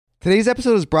Today's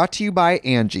episode is brought to you by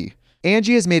Angie.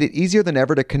 Angie has made it easier than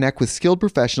ever to connect with skilled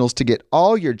professionals to get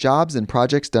all your jobs and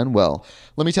projects done well.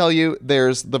 Let me tell you,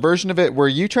 there's the version of it where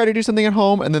you try to do something at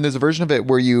home, and then there's a version of it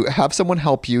where you have someone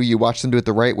help you, you watch them do it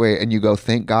the right way, and you go,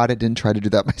 thank God I didn't try to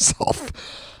do that myself.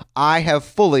 I have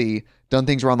fully done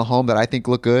things around the home that I think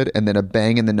look good, and then a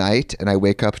bang in the night, and I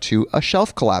wake up to a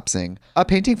shelf collapsing, a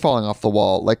painting falling off the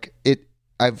wall.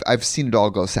 I've seen it all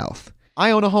go south.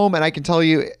 I own a home, and I can tell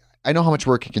you, I know how much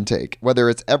work it can take. Whether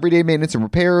it's everyday maintenance and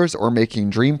repairs or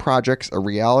making dream projects a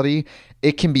reality,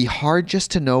 it can be hard just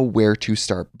to know where to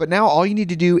start. But now all you need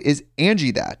to do is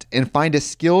Angie that and find a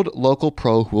skilled local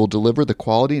pro who will deliver the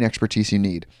quality and expertise you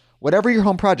need. Whatever your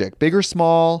home project, big or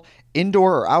small,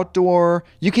 indoor or outdoor,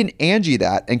 you can Angie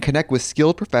that and connect with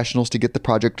skilled professionals to get the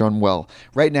project done well.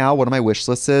 Right now, one of my wish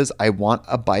lists is I want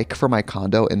a bike for my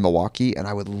condo in Milwaukee, and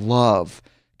I would love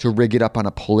to rig it up on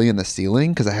a pulley in the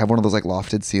ceiling because I have one of those like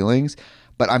lofted ceilings,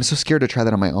 but I'm so scared to try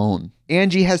that on my own.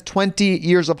 Angie has 20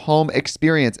 years of home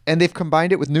experience, and they've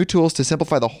combined it with new tools to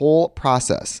simplify the whole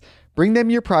process. Bring them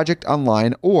your project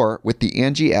online or with the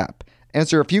Angie app.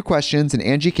 Answer a few questions and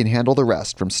Angie can handle the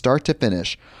rest from start to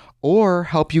finish, or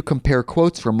help you compare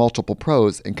quotes from multiple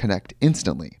pros and connect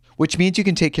instantly, which means you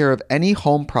can take care of any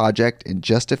home project in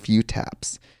just a few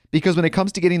taps. Because when it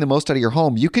comes to getting the most out of your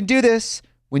home, you can do this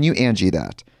when you Angie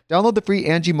that. Download the free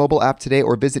Angie mobile app today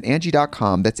or visit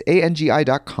Angie.com. That's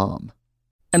ANGI.com.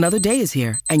 Another day is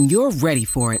here, and you're ready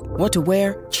for it. What to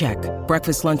wear? Check.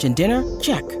 Breakfast, lunch, and dinner?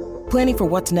 Check. Planning for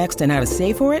what's next and how to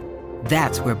save for it?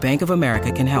 That's where Bank of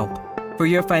America can help. For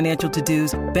your financial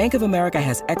to-dos, Bank of America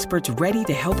has experts ready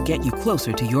to help get you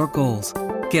closer to your goals.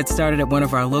 Get started at one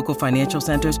of our local financial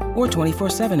centers or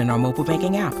 24/7 in our mobile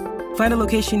banking app. Find a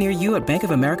location near you at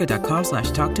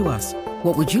bankofamerica.com/talktous.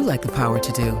 What would you like the power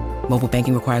to do? Mobile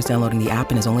banking requires downloading the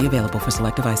app and is only available for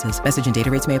select devices. Message and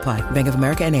data rates may apply. Bank of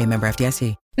America N.A., member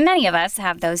FDIC. Many of us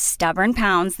have those stubborn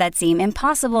pounds that seem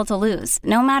impossible to lose,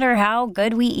 no matter how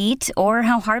good we eat or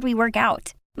how hard we work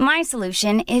out. My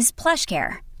solution is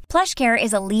PlushCare. PlushCare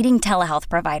is a leading telehealth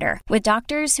provider with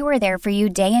doctors who are there for you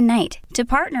day and night to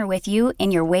partner with you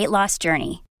in your weight loss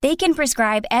journey. They can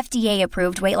prescribe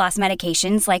FDA-approved weight loss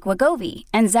medications like Wegovy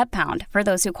and Zepbound for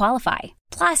those who qualify.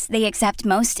 Plus, they accept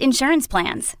most insurance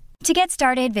plans. To get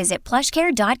started, visit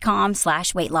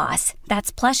plushcare.com/weightloss.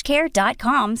 That's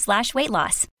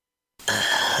plushcare.com/weightloss.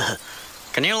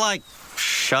 Can you,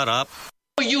 shut up?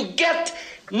 You get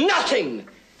nothing.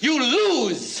 You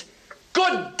lose.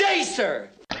 Good day, sir.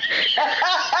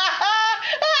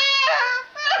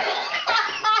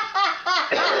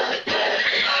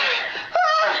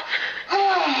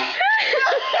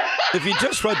 If you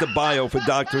just read the bio for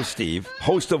Dr. Steve,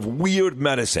 host of Weird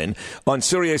Medicine on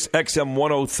Sirius XM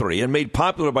 103 and made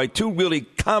popular by two really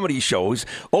comedy shows,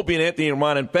 Opie and Anthony and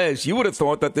Ron and Fez, you would have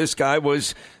thought that this guy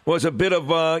was a bit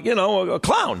of, a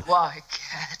clown. Why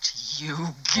can't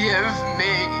you give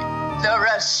me the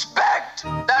respect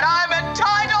that I'm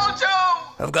entitled to?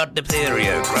 I've got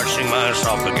diphtheria crushing my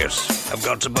esophagus. I've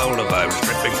got Ebola virus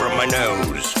dripping from my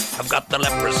nose. I've got the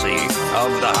leprosy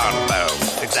of the heart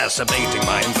valves, exacerbating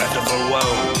my incredible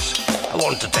woes. I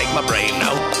want to take my brain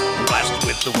out and blast it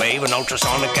with the wave, an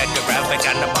ultrasonic, echographic,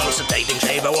 and a pulsating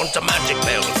shave. I want a magic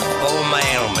pill for all my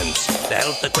ailments, the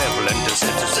health equivalent of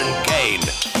Citizen Kane.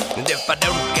 And if I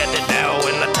don't get it now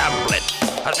in the tablet,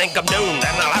 I think I'm doomed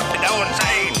and I'll have to go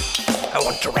insane. I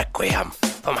want a requiem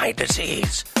for my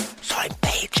disease, so I'm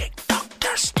paging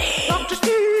Dr. Steve. Dr.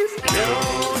 Steve!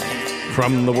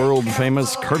 From the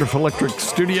world-famous Cardiff Electric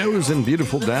Studios in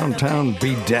beautiful downtown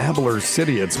Bedabbler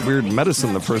City, it's Weird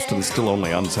Medicine, the first and still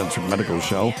only uncensored medical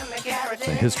show.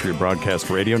 The history of broadcast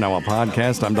radio, now a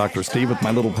podcast. I'm Dr. Steve with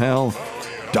my little pal,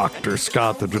 Dr.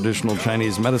 Scott, the traditional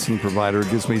Chinese medicine provider,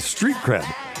 gives me street cred.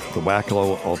 The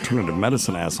wacko alternative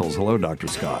medicine assholes. Hello, Dr.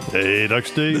 Scott. Hey, Dr.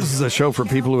 Steve. This is a show for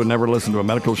people who have never listened to a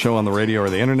medical show on the radio or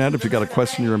the internet. If you got a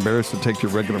question you're embarrassed to take to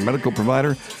your regular medical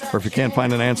provider, or if you can't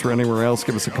find an answer anywhere else,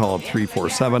 give us a call at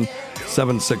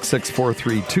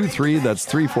 347-766-4323. That's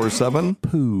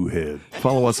 347-POOHEAD.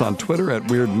 Follow us on Twitter at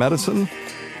Weird Medicine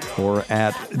or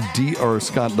at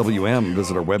DrScottWM.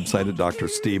 Visit our website at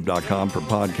drsteve.com for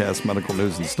podcasts, medical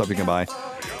news, and stuff you can buy.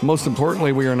 Most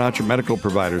importantly, we are not your medical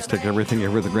providers. Take everything you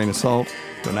hear with a grain of salt.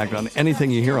 Don't act on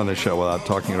anything you hear on this show without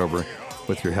talking it over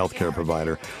with your healthcare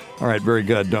provider. All right, very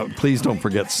good. Please don't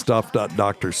forget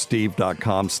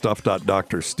stuff.drsteve.com,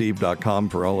 stuff.drsteve.com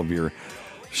for all of your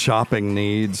shopping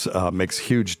needs. Makes a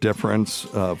huge difference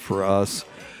for us.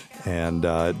 And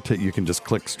you can just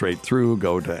click straight through,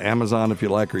 go to Amazon if you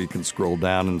like, or you can scroll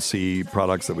down and see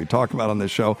products that we talk about on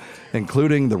this show,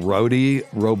 including the Rody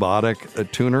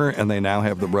robotic tuner, and they now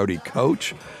have the Rody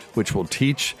Coach, which will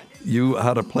teach you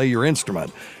how to play your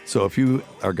instrument. So if you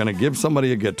are going to give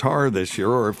somebody a guitar this year,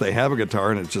 or if they have a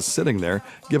guitar and it's just sitting there,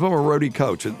 give them a roadie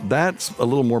coach. That's a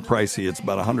little more pricey. It's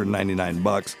about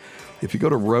 $199. If you go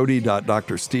to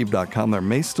roadie.drsteve.com, there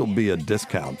may still be a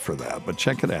discount for that, but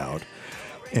check it out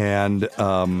and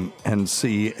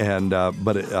see. And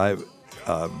DNP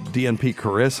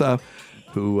Carissa,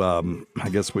 who I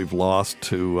guess we've lost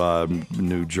to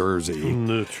New Jersey.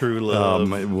 The true love.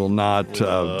 Will not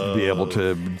be able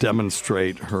to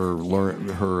demonstrate her what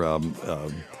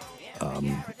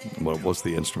was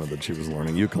the instrument that she was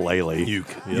learning? Ukulele.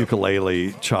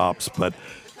 Ukulele chops, but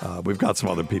we've got some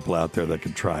other people out there that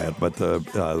could try it. But the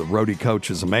roadie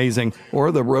coach is amazing,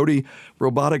 or the roadie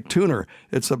robotic tuner.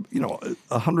 It's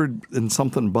 $100 and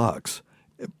something bucks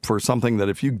for something that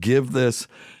if you give this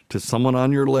to someone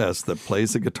on your list that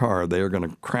plays the guitar, they are going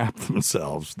to crap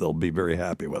themselves. They'll be very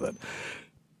happy with it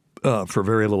for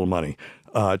very little money.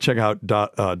 Check out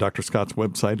Dr. Scott's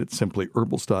website at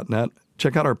simplyherbals.net.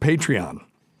 Check out our Patreon.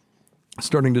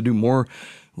 Starting to do more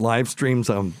live streams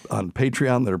on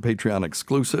Patreon that are Patreon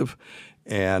exclusive.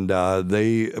 And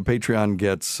Patreon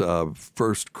gets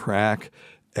first crack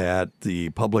at the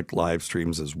public live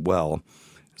streams as well.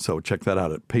 So check that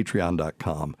out at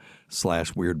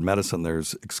patreon.com/weirdmedicine.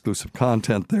 There's exclusive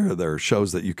content there. There are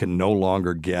shows that you can no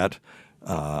longer get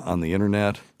on the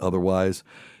internet otherwise.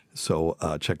 So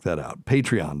check that out.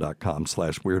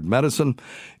 Patreon.com/weirdmedicine.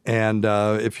 And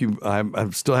I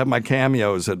still have my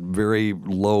cameos at very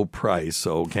low price.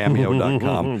 So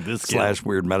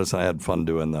cameo.com/weirdmedicine. I had fun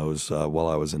doing those while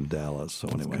I was in Dallas. So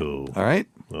anyway. That's cool. All right.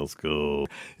 That's cool.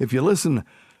 If you listen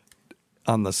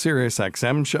on the Sirius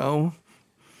XM show,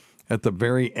 at the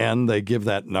very end, they give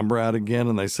that number out again,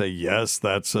 and they say, yes,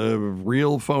 that's a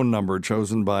real phone number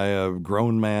chosen by a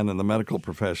grown man in the medical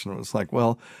profession. It's like,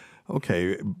 well,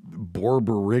 okay,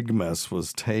 borborygmus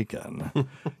was taken.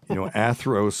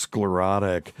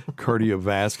 Atherosclerotic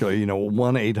cardiovascular,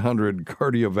 1-800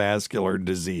 cardiovascular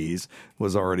disease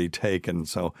was already taken.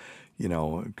 So,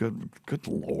 good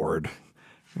Lord.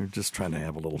 We're just trying to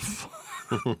have a little fun.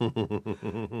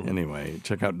 Anyway,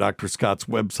 check out Dr. Scott's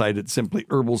website at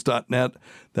simplyherbals.net.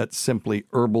 That's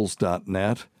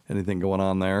simplyherbals.net. Anything going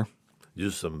on there?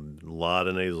 Just a lot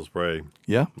of nasal spray.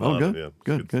 Yeah? Oh, good. Yeah.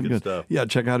 Good stuff. Yeah,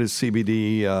 check out his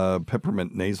CBD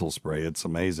peppermint nasal spray. It's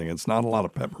amazing. It's not a lot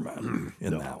of peppermint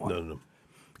in that one. No.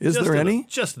 Is just there enough. any?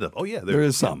 Just enough. Oh, yeah. There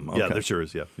is some. Yeah, Okay. there sure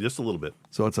is. Yeah, just a little bit.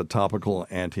 So it's a topical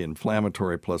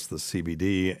anti-inflammatory plus the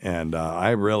CBD. And I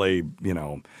really,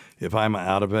 if I'm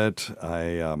out of it,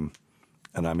 and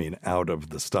I mean out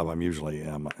of the stuff, I'm usually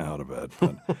out of it.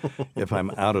 But if I'm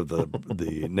out of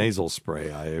the nasal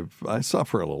spray, I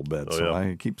suffer a little bit. So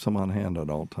I keep some on hand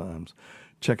at all times.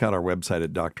 Check out our website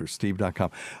at drsteve.com.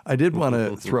 I did want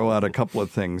to throw out a couple of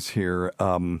things here.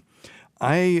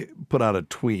 I put out a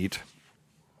tweet.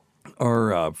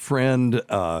 Our friend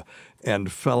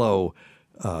and fellow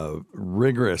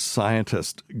rigorous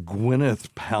scientist Gwyneth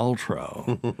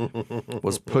Paltrow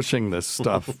was pushing this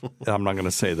stuff. I'm not going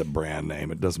to say the brand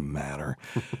name. It doesn't matter.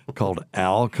 Called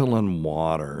alkaline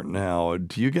water. Now,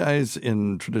 do you guys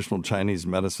in traditional Chinese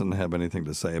medicine have anything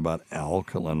to say about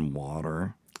alkaline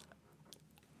water?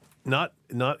 Not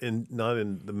in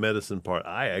the medicine part.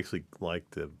 I actually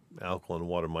like the alkaline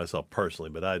water myself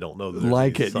personally, but I don't know that there's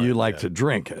like any it. science. You like to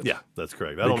drink it. Yeah, that's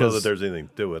correct. I don't know that there's anything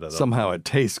to it. Somehow it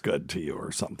tastes good to you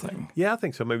or something. Yeah, I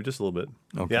think so. Maybe just a little bit.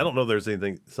 Okay. Yeah, I don't know if there's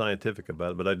anything scientific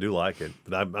about it, but I do like it.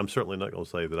 But I'm certainly not going to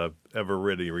say that I've ever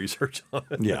read any research on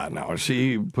it. Yeah, no,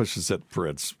 she pushes it for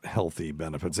its healthy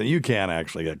benefits. And you can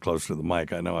actually get closer to the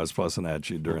mic. I know I was fussing at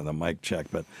you during the mic check,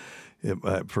 but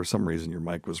for some reason your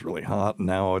mic was really hot. And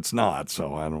now it's not.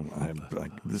 So I'm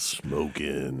like this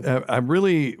smoking.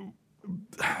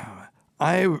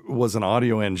 I was an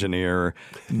audio engineer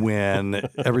when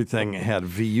everything had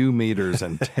VU meters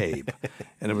and tape,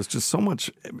 and it was just so much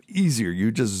easier.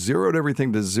 You just zeroed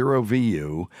everything to 0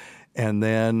 VU, and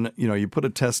then you put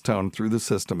a test tone through the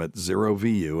system at 0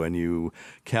 VU, and you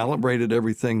calibrated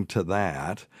everything to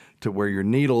that, to where your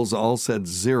needles all said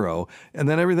 0, and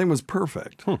then everything was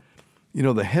perfect.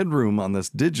 The headroom on this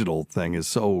digital thing is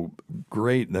so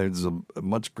great. There's a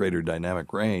much greater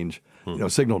dynamic range,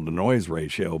 signal to noise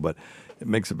ratio, but it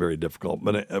makes it very difficult.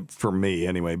 But for me,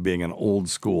 anyway, being an old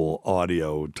school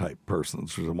audio type person,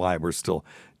 which is why we're still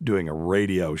doing a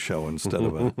radio show instead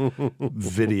of a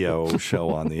video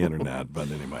show on the internet.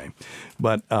 But anyway,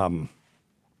 so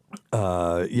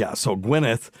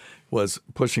Gwyneth was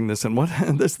pushing this, and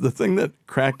the thing that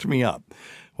cracked me up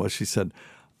was she said,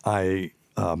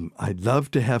 I'd love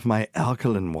to have my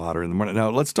alkaline water in the morning. Now,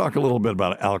 let's talk a little bit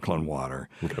about alkaline water.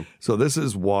 Okay. So this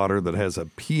is water that has a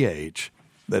pH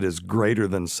that is greater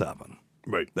than 7.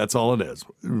 Right. That's all it is.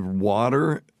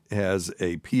 Water has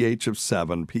a pH of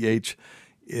 7. pH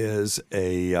is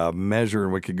a measure,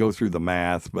 and we could go through the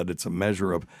math, but it's a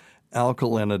measure of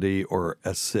alkalinity or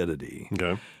acidity.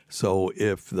 Okay. So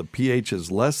if the pH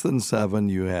is less than 7,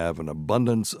 you have an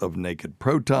abundance of naked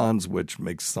protons, which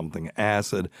makes something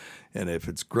acid. And if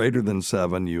it's greater than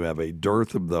 7, you have a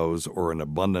dearth of those or an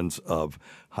abundance of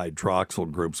hydroxyl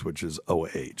groups, which is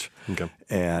OH. Okay.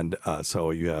 And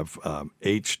so you have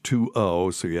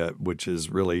H2O, which is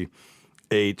really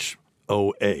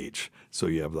HOH. So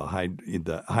you have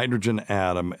the hydrogen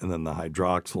atom and then the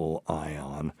hydroxyl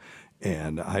ion.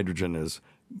 And hydrogen is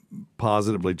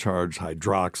positively charged,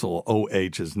 hydroxyl,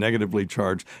 OH is negatively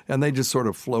charged, and they just sort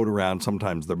of float around.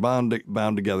 Sometimes they're bound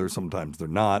together, sometimes they're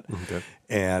not. Okay.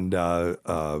 And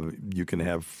you can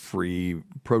have free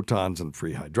protons and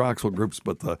free hydroxyl groups,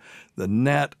 but the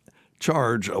net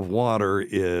charge of water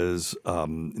is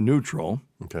neutral,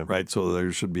 right? So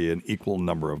there should be an equal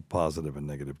number of positive and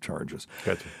negative charges.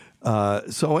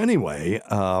 Gotcha. So anyway,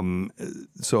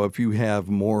 so if you have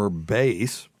more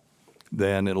base,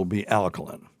 then it'll be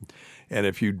alkaline. And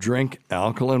if you drink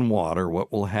alkaline water, what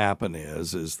will happen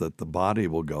is that the body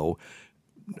will go,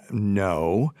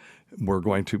 no, we're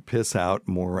going to piss out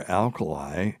more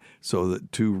alkali so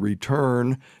that to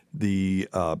return the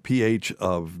pH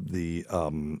of the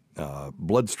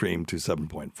bloodstream to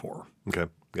 7.4.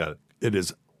 Okay, got it. It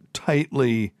is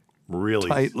tightly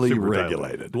super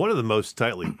regulated. One of the most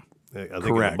tightly, I think,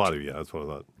 in the body. Yeah, that's what I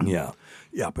thought.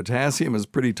 Yeah. Potassium is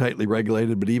pretty tightly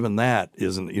regulated, but even that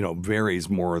isn't, varies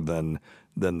more than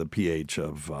the pH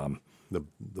of the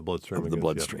bloodstream. Of the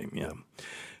bloodstream. Yeah.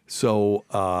 So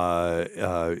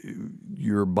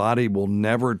your body will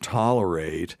never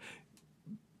tolerate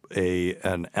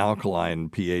an alkaline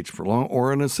pH for long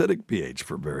or an acidic pH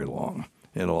for very long.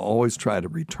 It'll always try to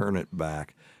return it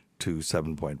back to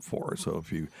 7.4. So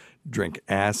if you drink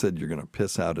acid, you're going to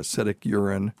piss out acidic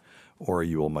urine, or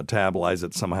you will metabolize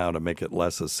it somehow to make it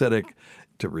less acidic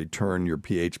to return your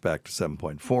pH back to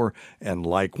 7.4. And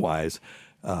likewise,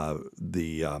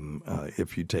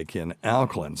 if you take in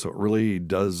alkaline, so it really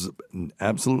does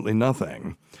absolutely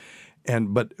nothing.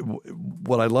 But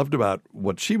what I loved about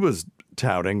what she was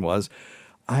touting was,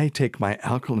 I take my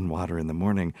alkaline water in the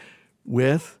morning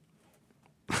with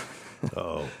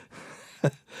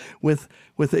with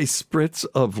a spritz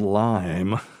of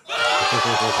lime.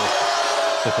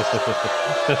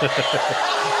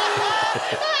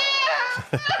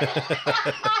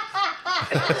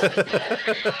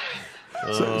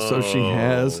 So she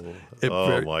has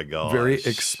very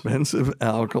expensive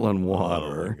alkaline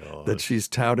water that she's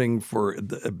touting for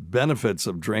the benefits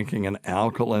of drinking an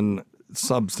alkaline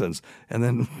substance and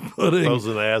then putting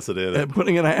an acid in it.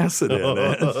 Putting an acid in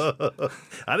it.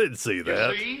 I didn't see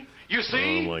that. You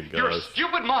see? Oh my gosh. You're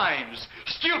stupid minds.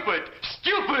 Stupid.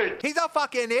 He's a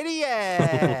fucking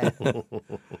idiot.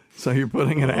 So you're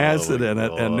putting an acid in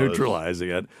it and neutralizing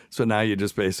it. So now you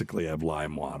just basically have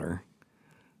lime water.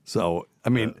 So, I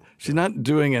mean, she's not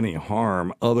doing any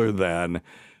harm other than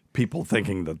people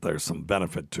thinking that there's some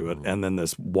benefit to it. And then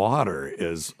this water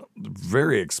is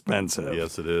very expensive.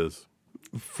 Yes, it is.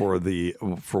 For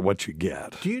what you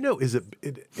get. Do you know,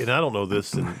 and I don't know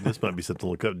this, and this might be something to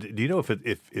look up. Do you know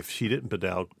if she didn't put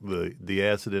the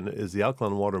acid in, is the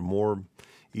alkaline water more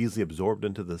easily absorbed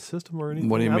into the system or anything?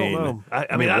 What do you mean? I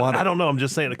don't know. I don't know. I'm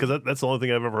just saying it because that's the only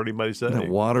thing I've ever heard anybody say. No,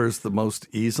 water is the most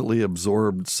easily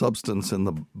absorbed substance in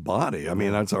the body. I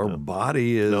mean, that's our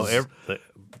body is...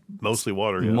 Mostly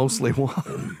water. Yeah. Mostly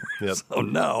water. Yep. So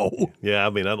no. Yeah, I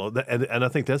mean, I don't, and I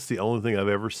think that's the only thing I've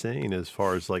ever seen as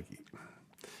far as like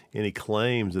any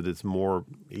claims that it's more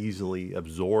easily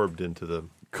absorbed into the.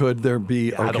 Could there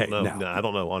be? Okay, I don't know. Now, no, I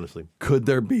don't know, honestly. Could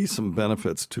there be some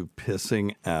benefits to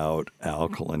pissing out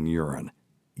alkaline urine?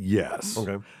 Yes.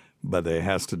 Okay. But it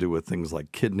has to do with things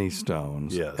like kidney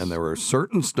stones. Yes. And there are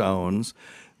certain stones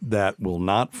that will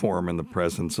not form in the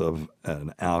presence of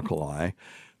an alkali.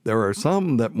 There are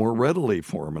some that more readily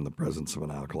form in the presence of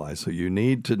an alkali. So you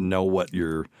need to know what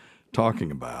you're talking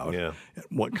about,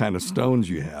 what kind of stones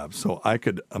you have. So I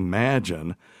could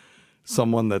imagine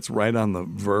someone that's right on the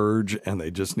verge and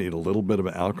they just need a little bit of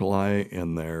alkali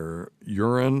in their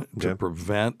urine to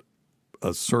prevent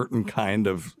a certain kind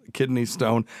of kidney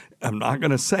stone. I'm not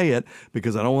going to say it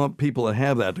because I don't want people that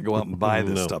have that to go out and buy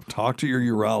this stuff. Talk to your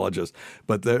urologist.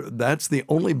 But that's the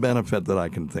only benefit that I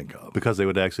can think of. Because they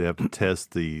would actually have to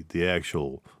test the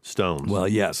actual stones. Well,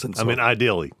 yes. And so, I mean,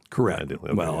 ideally. Correct. Ideally,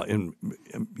 okay. Well,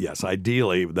 yes,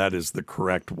 ideally, that is the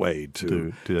correct way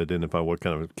to identify what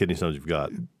kind of kidney stones you've got.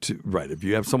 Right. If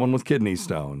you have someone with kidney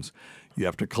stones, You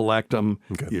have to collect them.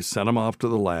 Okay. You send them off to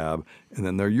the lab, and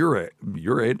then they're uric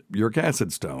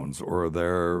acid stones, or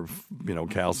they're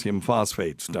calcium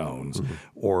phosphate stones,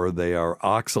 or they are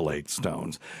oxalate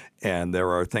stones. And there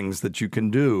are things that you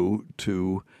can do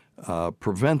to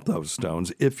prevent those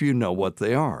stones if you know what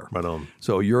they are. Right on.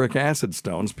 So uric acid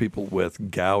stones, people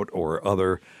with gout or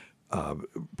other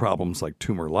problems like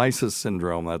tumor lysis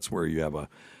syndrome, that's where you have a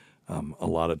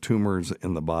lot of tumors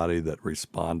in the body that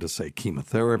respond to, say,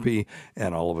 chemotherapy,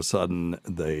 and all of a sudden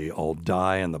they all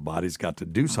die, and the body's got to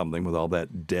do something with all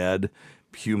that dead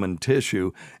human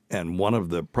tissue. And one of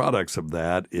the products of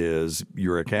that is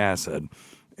uric acid.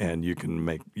 And you can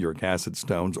make uric acid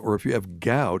stones, or if you have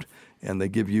gout, and they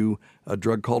give you a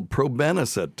drug called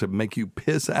probenecid to make you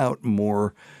piss out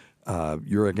more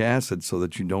uric acid so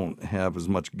that you don't have as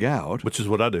much gout. Which is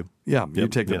what I do. Yeah, you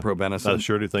take the probenecid. I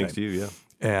sure do, thanks to you, yeah.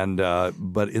 And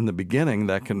but in the beginning,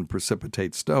 that can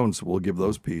precipitate stones. So we'll give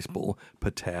those people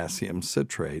potassium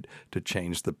citrate to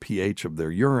change the pH of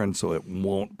their urine so it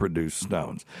won't produce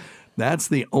stones. That's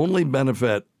the only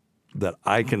benefit that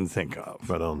I can think of.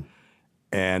 Right on.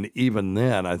 And even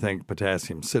then, I think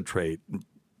potassium citrate,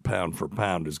 pound for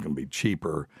pound, is going to be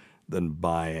cheaper than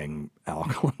buying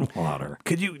alkaline water.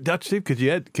 Dr. Steve, could you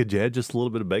add just a little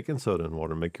bit of baking soda in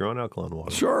water and make your own alkaline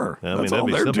water? Sure. That's all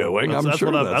they're doing. I'm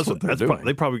sure that's what they're doing.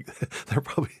 They're probably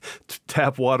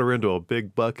tap water into a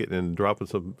big bucket and dropping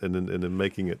some, and then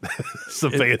making it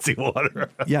some fancy water.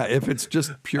 Yeah, if it's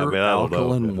just pure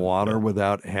alkaline water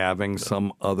without having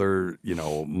some other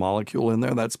molecule in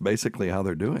there, that's basically how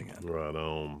they're doing it. Right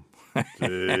on.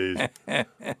 Jeez.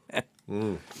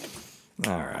 All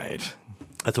right.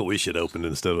 That's what we should open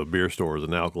instead of a beer store, as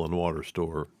an alkaline water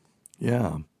store.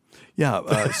 Yeah.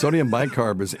 Yeah. Sodium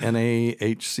bicarb is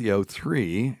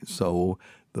NaHCO3. So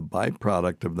the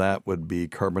byproduct of that would be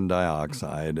carbon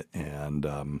dioxide. And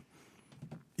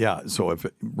so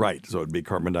it'd be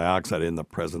carbon dioxide in the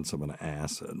presence of an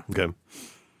acid. Okay.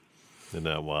 Isn't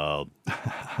that wild?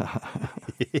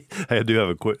 I do have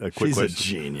a quick She's question. A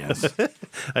genius.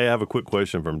 I have a quick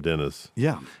question from Dennis.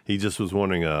 Yeah. He just was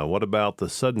wondering, what about the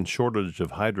sudden shortage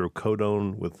of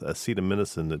hydrocodone with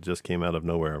acetaminophen that just came out of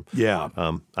nowhere? Yeah.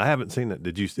 I haven't seen that.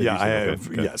 Did you? Yeah, I have.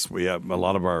 Okay. Yes, we have a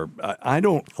lot of our. I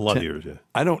don't. A lot of yours, yeah.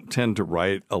 I don't tend to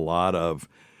write a lot of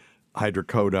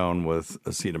hydrocodone with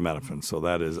acetaminophen, so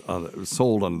that is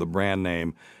sold under the brand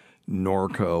name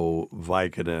Norco,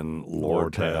 Vicodin,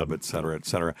 Lortab, et cetera, et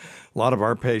cetera. A lot of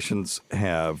our patients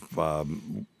have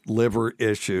liver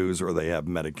issues, or they have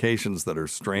medications that are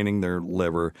straining their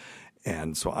liver,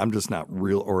 and so I'm just not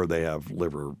or they have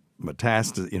liver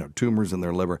metastasis, tumors in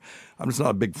their liver. I'm just not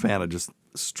a big fan of just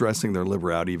stressing their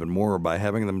liver out even more by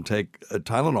having them take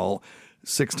Tylenol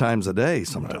 6 times a day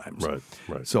sometimes.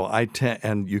 Right. So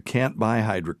and you can't buy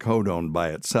hydrocodone by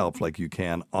itself like you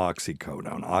can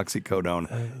oxycodone.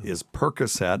 Oxycodone is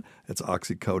Percocet. It's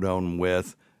oxycodone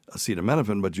with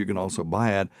acetaminophen, but you can also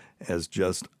buy it as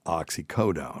just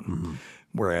oxycodone. Mm-hmm.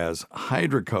 Whereas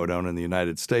hydrocodone in the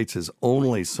United States is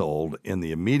only sold in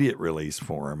the immediate release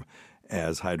form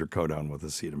as hydrocodone with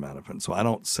acetaminophen. So I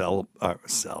don't sell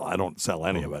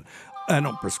any of it. I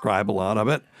don't prescribe a lot of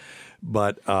it.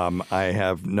 But I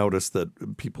have noticed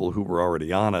that people who were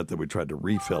already on it, that we tried to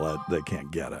refill it, they can't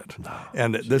get it.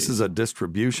 And this is a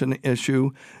distribution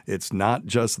issue. It's not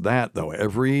just that, though.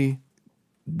 Every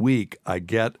week I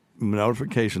get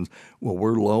notifications, well,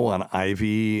 we're low on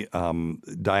IV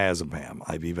diazepam,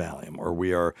 IV Valium, or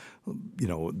we are,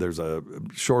 there's a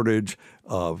shortage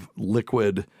of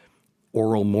liquid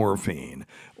oral morphine,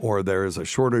 or there's a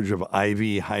shortage of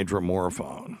IV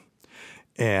hydromorphone.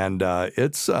 And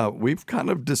we've kind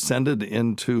of descended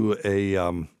into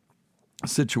a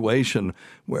situation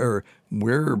where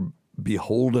we're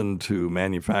beholden to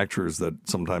manufacturers that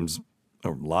sometimes,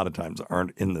 or a lot of times,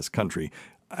 aren't in this country.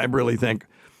 I really think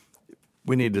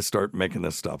we need to start making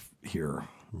this stuff here,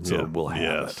 so we'll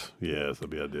have it. Yes, that'd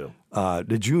be ideal.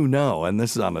 Did you know, and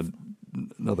this is on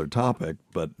another topic,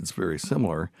 but it's very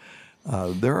similar,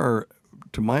 there are,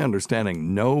 to my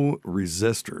understanding, no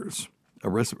resistors. A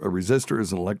resistor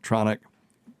is an electronic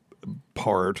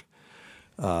part,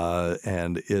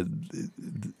 and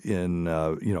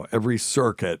every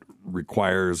circuit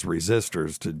requires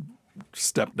resistors to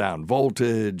step down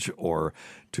voltage or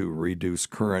to reduce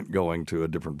current going to a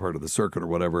different part of the circuit or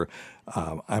whatever.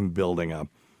 I'm building a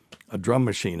drum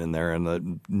machine in there, and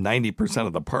 90%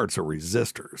 of the parts are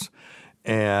resistors,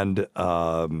 and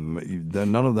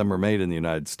none of them are made in the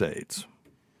United States.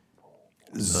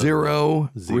 Zero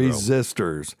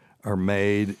resistors are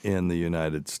made in the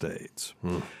United States.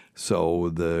 So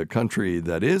the country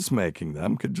that is making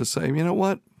them could just say, you know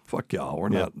what? fuck y'all. We're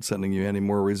not sending you any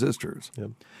more resistors. Yeah.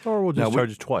 Or we'll just charge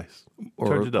you twice.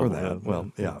 Charge you double. Or that.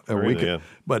 Well, yeah. Or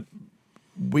But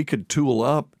we could tool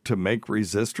up to make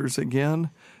resistors again,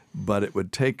 but it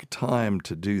would take time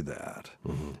to do that.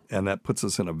 And that puts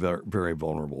us in a very, very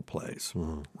vulnerable place.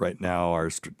 Right now, I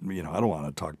don't want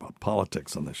to talk about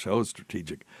politics on the show.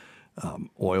 Strategic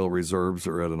oil reserves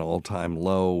are at an all-time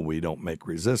low. We don't make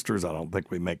resistors. I don't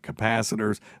think we make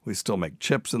capacitors. We still make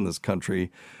chips in this country,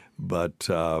 but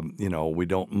we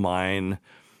don't mine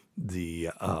the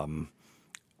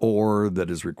ore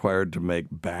that is required to make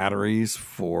batteries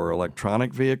for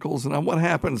electronic vehicles. And what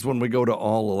happens when we go to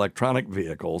all electronic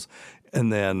vehicles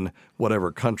and then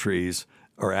whatever countries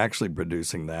are actually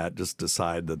producing that just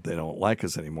decide that they don't like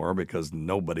us anymore because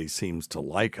nobody seems to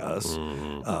like us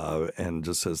and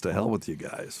just says, to hell with you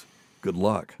guys. Good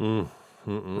luck.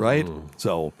 Right?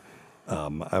 So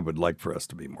I would like for us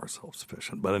to be more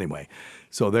self-sufficient. But anyway,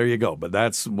 so there you go. But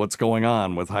that's what's going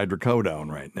on with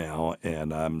hydrocodone right now,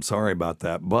 and I'm sorry about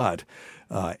that. But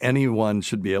anyone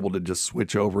should be able to just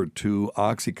switch over to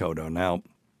oxycodone. Now,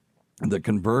 the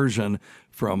conversion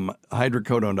from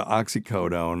hydrocodone to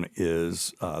oxycodone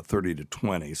is 30 to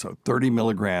 20. So 30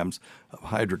 milligrams of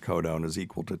hydrocodone is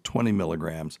equal to 20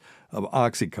 milligrams of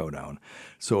oxycodone.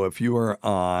 So if you are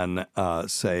on,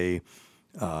 say,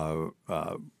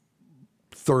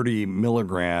 30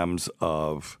 milligrams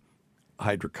of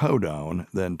hydrocodone,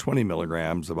 then 20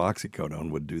 milligrams of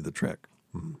oxycodone would do the trick.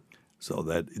 So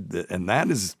that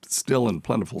is still in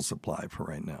plentiful supply for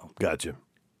right now. Gotcha.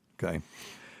 Okay.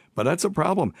 But that's a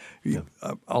problem.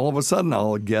 All of a sudden,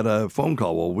 I'll get a phone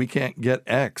call. Well, we can't get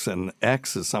X, and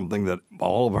X is something that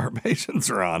all of our patients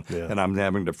are on, and I'm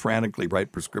having to frantically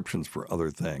write prescriptions for other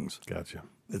things. Gotcha.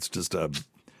 It's just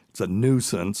it's a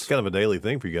nuisance. It's kind of a daily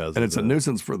thing for you guys. And it's a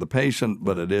nuisance for the patient,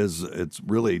 but it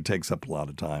really takes up a lot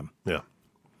of time. Yeah.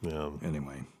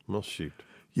 Anyway. Well, shoot.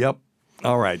 Yep.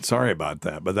 All right. Sorry about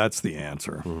that, but that's the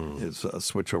answer, is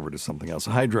switch over to something else.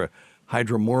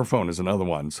 Hydromorphone is another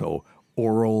one, so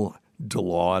oral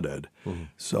dilaudid.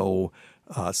 So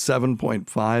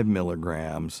 7.5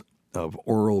 milligrams of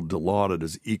oral dilaudid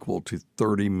is equal to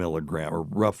 30 milligrams, or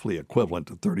roughly equivalent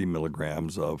to 30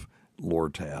 milligrams of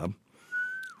Lortab.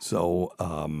 So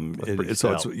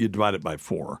you divide it by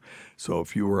 4. So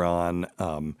if you were on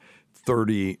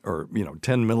 30 or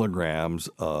 10 milligrams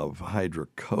of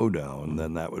hydrocodone,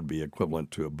 then that would be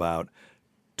equivalent to about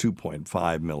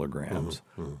 2.5 milligrams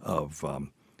of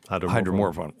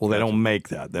hydromorphone. Well, they don't make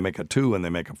that. They make a 2 and they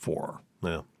make a 4.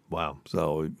 Yeah. Wow.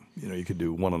 So, you could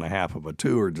do 1.5 of a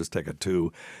 2 or just take a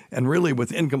 2. And really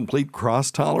with incomplete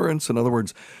cross tolerance, in other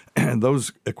words,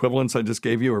 those equivalents I just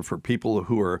gave you are for people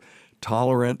who are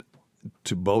tolerant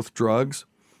to both drugs.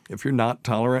 If you're not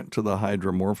tolerant to the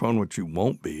hydromorphone, which you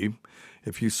won't be,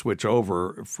 if you switch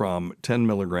over from 10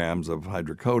 milligrams of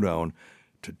hydrocodone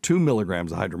to 2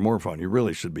 milligrams of hydromorphone, you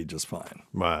really should be just fine.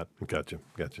 Right. Gotcha.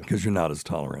 Because you're not as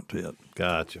tolerant to it.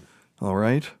 Gotcha. All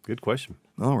right. Good question.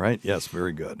 All right. Yes,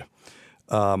 very good.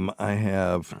 I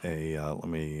have let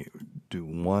me do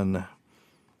one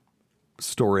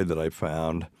story that I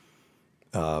found.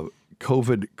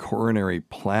 COVID coronary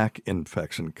plaque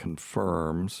infection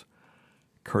confirms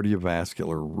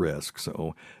cardiovascular risk.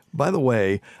 So, by the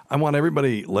way, I want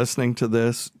everybody listening to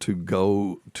this to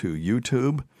go to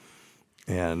YouTube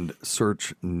and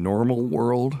search Normal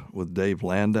World with Dave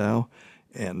Landau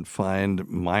and find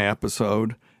my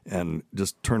episode and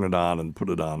just turn it on and put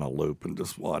it on a loop and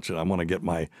just watch it. I want to get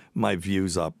my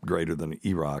views up greater than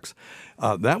E-Rock's.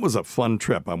 That was a fun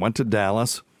trip. I went to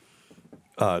Dallas,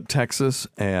 Texas,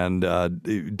 and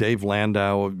Dave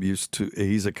Landau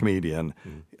he's a comedian,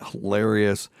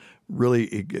 hilarious.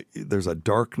 Really, there's a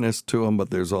darkness to him,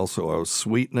 but there's also a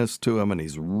sweetness to him, and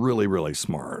he's really, really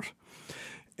smart.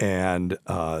 And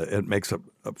it makes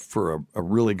for a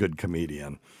really good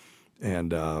comedian.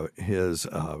 And his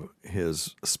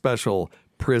special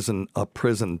Prison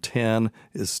 10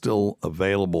 is still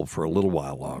available for a little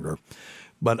while longer.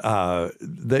 But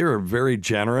they are very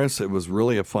generous. It was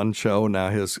really a fun show.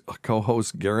 Now his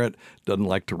co-host Garrett doesn't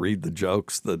like to read the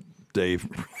jokes that Dave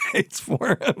writes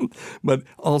for him, but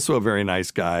also a very nice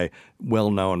guy,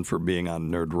 well known for being on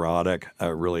Nerdrotic.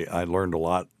 I learned a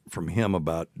lot from him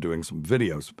about doing some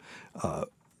videos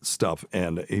stuff,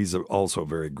 and he's also a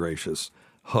very gracious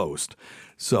host.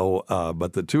 So,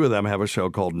 but the two of them have a show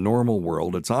called Normal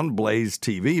World. It's on Blaze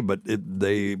TV, but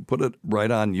they put it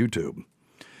right on YouTube.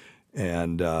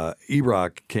 And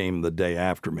E-Rock came the day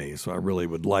after me, so I really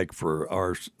would like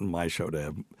for my show to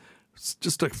have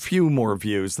just a few more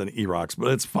views than E-Rocks,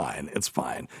 but it's fine. It's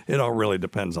fine. It all really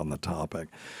depends on the topic.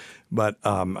 But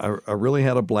I really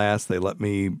had a blast. They let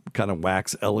me kind of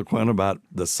wax eloquent about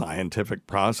the scientific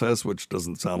process, which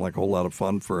doesn't sound like a whole lot of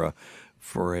fun for a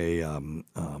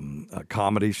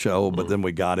comedy show. But then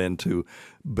we got into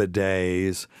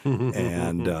bidets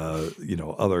and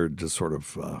other just sort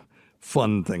of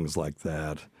fun things like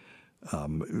that.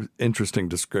 Interesting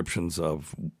descriptions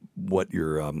of what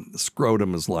your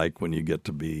scrotum is like when you get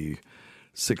to be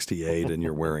 68 and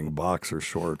you're wearing boxer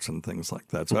shorts and things like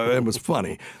that. So it was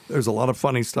funny. There's a lot of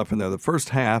funny stuff in there. The first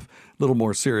half, a little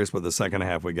more serious, but the second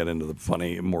half we get into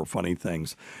the more funny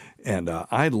things. And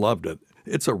I loved it.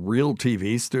 It's a real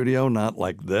TV studio, not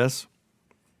like this.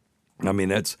 I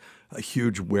mean, it's a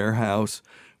huge warehouse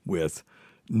with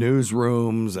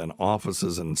newsrooms and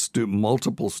offices and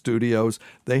multiple studios.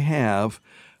 They have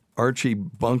Archie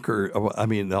Bunker,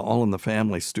 the All in the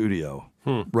Family studio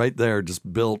right there,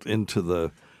 just built into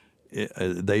the.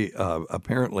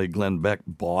 Apparently Glenn Beck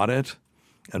bought it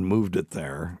and moved it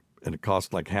there, and it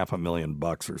cost like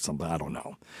 $500,000 or something. I don't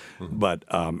know, but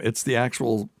it's the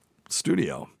actual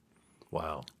studio.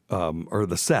 Wow. Or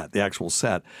the actual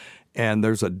set, and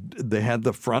they had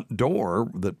the front door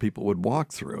that people would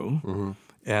walk through,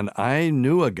 and I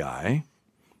knew a guy,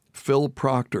 Phil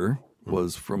Proctor,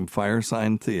 was from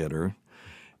Firesign Theater,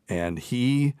 and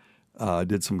he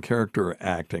did some character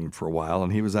acting for a while,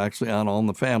 and he was actually on All in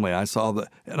the Family. I saw that,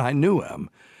 and I knew him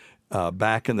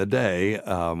back in the day.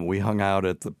 We hung out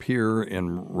at the pier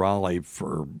in Raleigh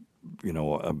for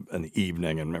an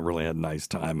evening and really had a nice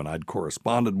time, and I'd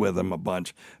corresponded with him a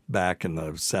bunch back in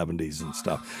the 70s and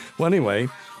stuff. Well, anyway,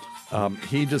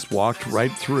 he just walked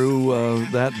right through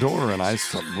that door, and I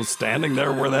was standing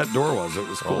there where that door was. It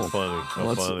was cool.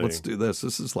 Oh, funny. Let's do this.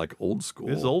 This is like old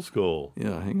school. It's old school.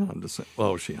 Yeah, hang on just a second.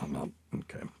 Oh, she hung up.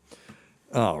 Okay.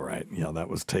 All right. Yeah, that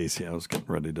was Tacey. I was getting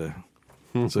ready to...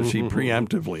 So she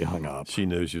preemptively hung up. She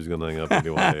knew she was going to hang up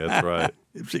anyway. That's right.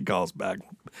 If she calls back,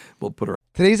 we'll put her...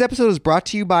 Today's episode is brought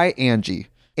to you by Angie.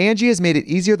 Angie has made it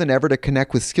easier than ever to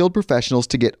connect with skilled professionals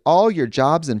to get all your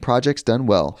jobs and projects done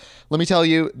well. Let me tell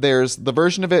you, there's the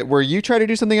version of it where you try to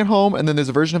do something at home, and then there's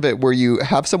a version of it where you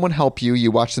have someone help you,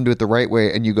 you watch them do it the right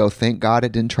way, and you go, thank God I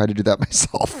didn't try to do that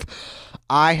myself.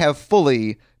 I have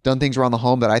fully done things around the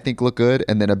home that I think look good,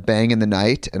 and then a bang in the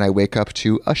night, and I wake up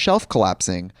to a shelf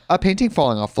collapsing, a painting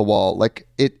falling off the wall.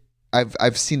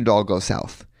 I've seen it all go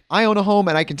south. I own a home,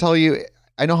 and I can tell you,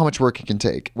 I know how much work it can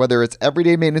take. Whether it's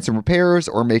everyday maintenance and repairs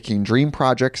or making dream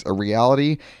projects a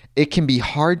reality, it can be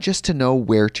hard just to know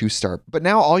where to start. But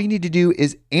now all you need to do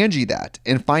is Angie that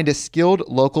and find a skilled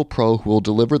local pro who will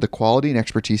deliver the quality and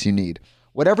expertise you need.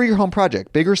 Whatever your home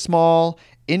project, big or small,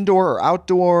 indoor or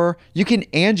outdoor, you can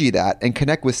Angie that and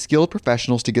connect with skilled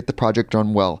professionals to get the project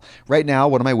done well. Right now,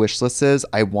 one of my wish lists is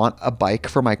I want a bike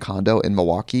for my condo in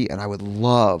Milwaukee, and I would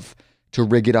love to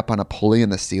rig it up on a pulley in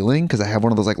the ceiling because I have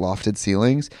one of those lofted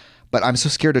ceilings, but I'm so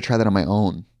scared to try that on my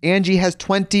own. Angie has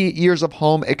 20 years of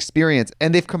home experience,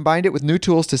 and they've combined it with new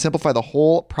tools to simplify the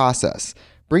whole process.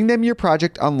 Bring them your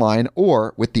project online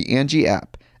or with the Angie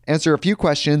app. Answer a few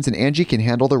questions and Angie can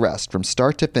handle the rest from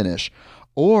start to finish,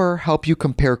 or help you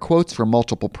compare quotes from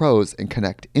multiple pros and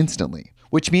connect instantly,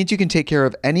 which means you can take care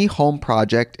of any home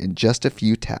project in just a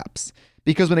few taps.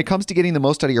 Because when it comes to getting the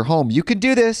most out of your home, you can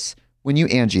do this when you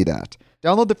Angie that.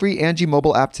 Download the free Angie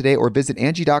mobile app today or visit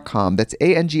Angie.com. That's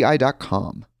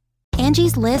ANGI.com.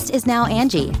 Angie's List is now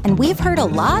Angie, and we've heard a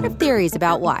lot of theories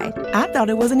about why. I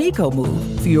thought it was an eco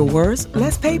move. Fewer words,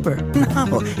 less paper.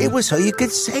 No, it was so you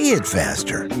could say it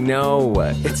faster. No,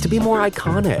 it's to be more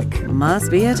iconic.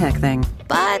 Must be a tech thing.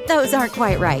 But those aren't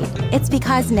quite right. It's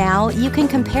because now you can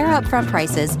compare upfront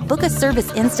prices, book a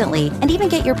service instantly, and even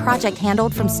get your project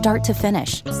handled from start to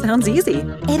finish. Sounds easy.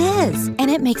 It is, and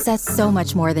it makes us so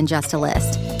much more than just a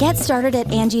list. Get started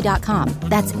at Angie.com.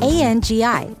 That's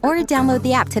ANGI, or download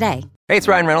the app today. Hey, it's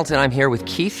Ryan Reynolds, and I'm here with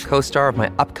Keith, co-star of my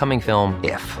upcoming film,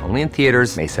 If, only in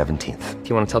theaters May 17th. Do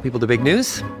you want to tell people the big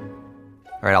news?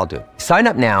 All right, I'll do it. Sign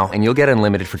up now and you'll get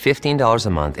unlimited for $15 a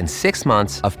month and 6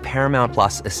 months of Paramount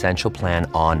Plus Essential Plan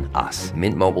on us.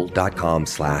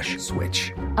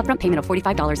 MintMobile.com/switch. Upfront payment of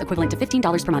 $45 equivalent to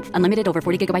 $15 per month. Unlimited over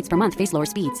 40 gigabytes per month. Face lower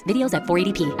speeds. Videos at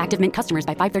 480p. Active Mint customers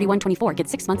by 531.24 get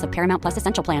 6 months of Paramount Plus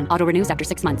Essential Plan. Auto renews after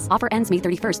 6 months. Offer ends May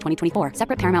 31st, 2024.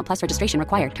 Separate Paramount Plus registration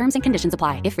required. Terms and conditions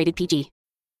apply if rated PG.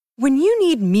 When you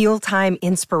need mealtime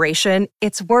inspiration,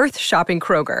 it's worth shopping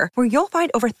Kroger, where you'll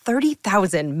find over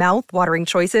 30,000 mouth-watering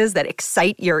choices that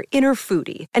excite your inner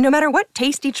foodie. And no matter what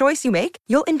tasty choice you make,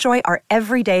 you'll enjoy our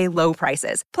everyday low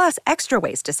prices, plus extra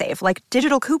ways to save, like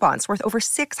digital coupons worth over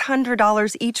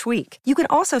 $600 each week. You can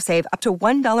also save up to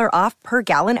 $1 off per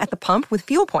gallon at the pump with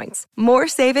fuel points. More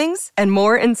savings and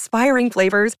more inspiring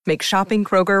flavors make shopping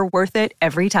Kroger worth it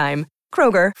every time.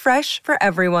 Kroger, fresh for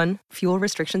everyone. Fuel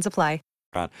restrictions apply.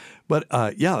 But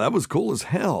yeah, that was cool as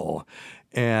hell.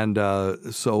 And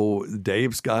so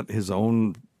Dave's got his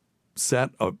own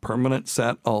set, a permanent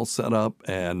set all set up,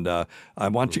 and I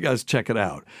want you guys to check it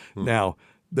out. Now,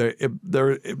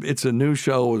 it's a new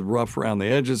show, rough around the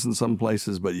edges in some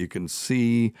places, but you can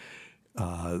see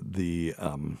the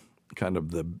kind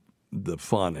of the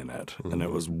fun in it. And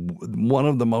it was one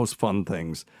of the most fun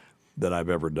things that I've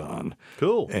ever done.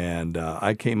 Cool. And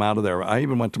I came out of there. I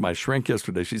even went to my shrink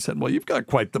yesterday. She said, well, you've got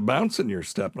quite the bounce in your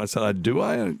step. And I said, do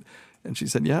I? And she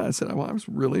said, yeah. I said, well, I was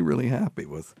really, really happy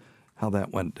with how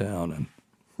that went down.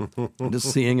 And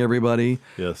just seeing everybody.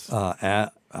 Yes. Allie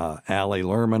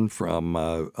Lerman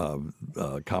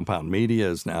from Compound Media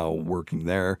is now working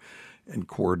there and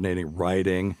coordinating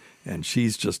writing. And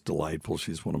she's just delightful.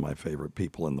 She's one of my favorite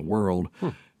people in the world.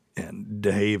 And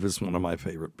Dave is one of my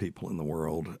favorite people in the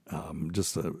world.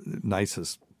 Just the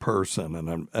nicest person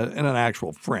and an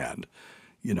actual friend,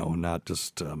 you know, not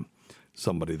just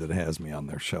somebody that has me on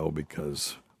their show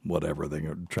because whatever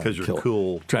they're trying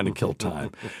to kill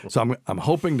time. So I'm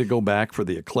hoping to go back for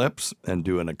the eclipse and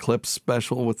do an eclipse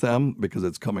special with them because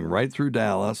it's coming right through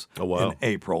Dallas in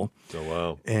April. Oh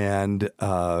wow! And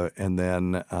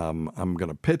then I'm going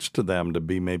to pitch to them to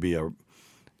be maybe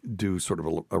do sort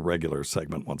of a regular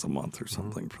segment once a month or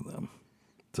something for them.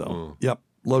 So, yep,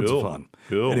 loads of fun.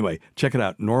 Cool. Anyway, check it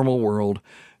out. Normal World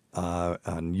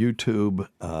on YouTube.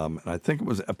 And I think it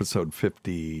was episode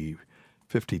 52,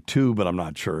 but I'm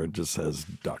not sure. It just says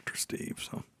Dr. Steve.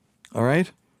 So, all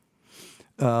right.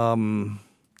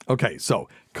 Okay, so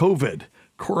COVID,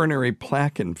 coronary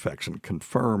plaque infection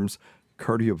confirms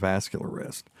cardiovascular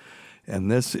risk.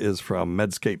 And this is from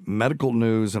Medscape Medical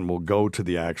News, and we'll go to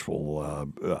the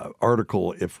actual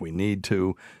article if we need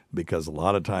to, because a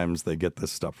lot of times they get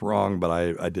this stuff wrong, but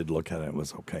I did look at it. It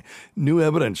was okay. New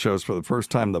evidence shows for the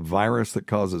first time the virus that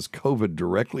causes COVID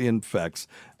directly infects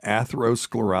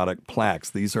atherosclerotic plaques.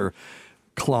 These are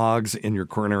clogs in your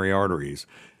coronary arteries,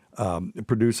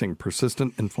 producing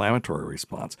persistent inflammatory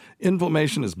response.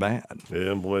 Inflammation is bad.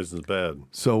 Yeah, inflammation is bad.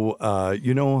 So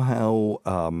you know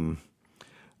how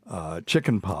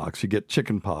chicken pox, you get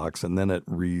chicken pox, and then it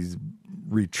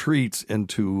retreats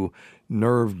into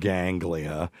nerve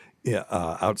ganglia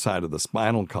outside of the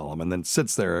spinal column and then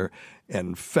sits there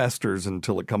and festers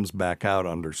until it comes back out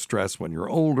under stress when you're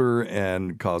older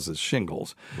and causes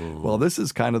shingles. Well, this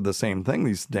is kind of the same thing.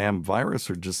 These damn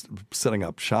viruses are just setting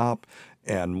up shop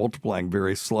and multiplying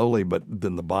very slowly, but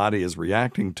then the body is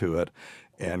reacting to it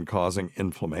and causing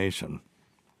inflammation.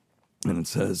 And it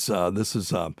says this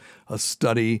is a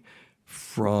study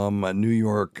from New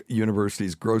York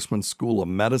University's Grossman School of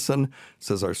Medicine. It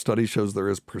says our study shows there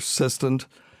is persistence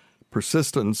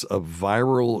of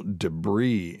viral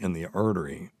debris in the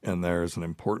artery, and there is an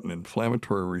important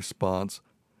inflammatory response.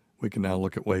 We can now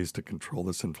look at ways to control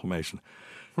this inflammation.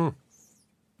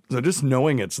 So just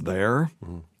knowing it's there,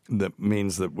 that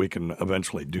means that we can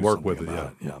eventually do work something with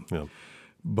about it. Yeah.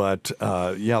 But,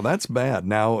 that's bad.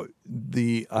 Now,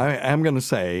 I am going to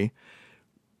say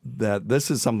that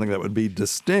this is something that would be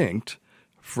distinct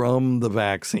from the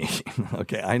vaccine.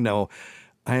 Okay, I know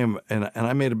I am, and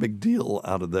I made a big deal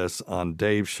out of this on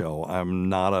Dave's show. I'm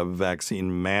not a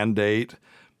vaccine mandate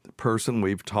person.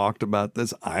 We've talked about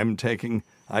this. I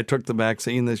took the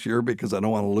vaccine this year because I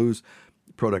don't want to lose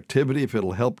productivity if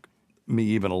it'll help me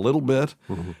even a little bit.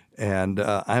 And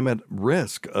I'm at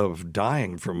risk of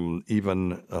dying from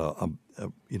even a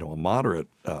moderate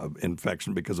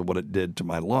infection because of what it did to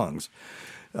my lungs.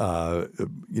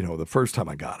 The first time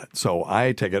I got it. So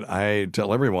I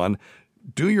tell everyone,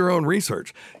 do your own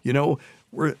research.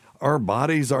 Our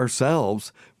bodies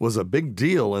ourselves was a big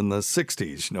deal in the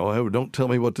 60s. Oh, don't tell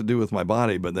me what to do with my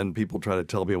body, but then people try to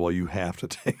tell me, well, you have to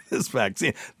take this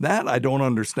vaccine. That I don't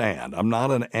understand. I'm not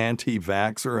an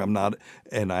anti-vaxxer.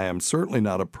 And I am certainly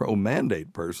not a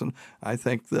pro-mandate person. I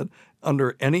think that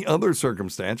under any other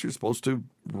circumstance, you're supposed to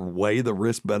weigh the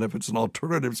risk, benefits, and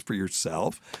alternatives for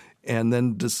yourself and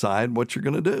then decide what you're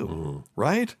going to do.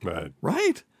 Right?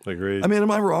 Right? Agreed. I mean, am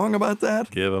I wrong about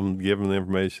that? Give them the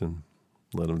information.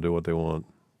 Let them do what they want.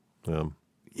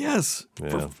 Yes.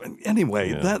 Yeah.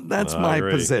 Anyway, that's my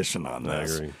position on I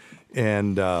this. agree.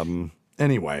 And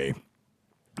anyway,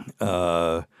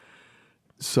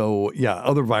 So, yeah,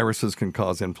 other viruses can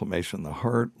cause inflammation in the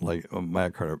heart, like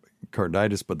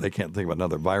myocarditis, but they can't think of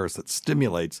another virus that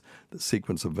stimulates the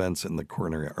sequence of events in the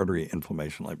coronary artery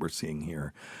inflammation like we're seeing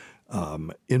here.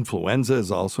 Influenza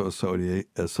is also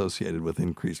associated with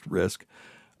increased risk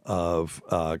of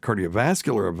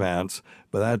cardiovascular events,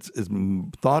 but that is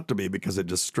thought to be because it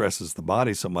just stresses the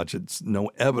body so much. It's no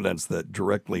evidence that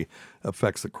directly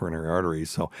affects the coronary arteries.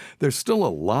 So there's still a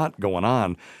lot going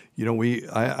on. You know,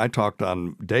 I talked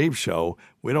on Dave's show.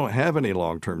 We don't have any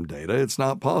long-term data. It's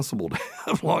not possible to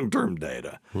have long-term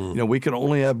data. You know, we can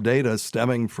only have data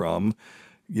stemming from,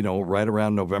 you know, right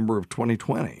around November of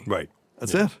 2020. Right.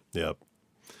 That's it. Yep.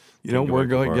 You know, we're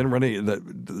getting ready.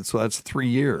 So that's 3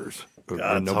 years.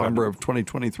 In November of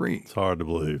 2023. It's hard to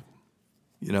believe.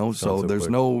 You know, so there's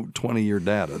no 20-year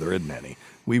data. There isn't any.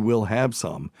 We will have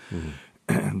some.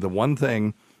 Mm-hmm. The one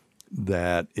thing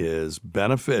that is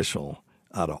beneficial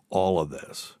out of all of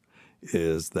this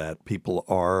is that people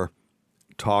are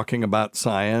talking about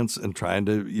science and trying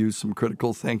to use some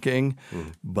critical thinking. Mm-hmm.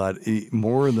 But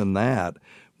more than that,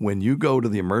 when you go to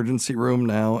the emergency room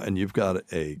now and you've got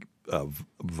a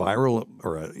viral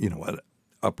or an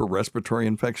upper respiratory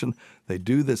infection, they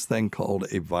do this thing called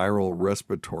a viral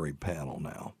respiratory panel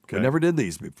now. Okay. They never did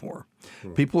these before.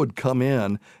 People would come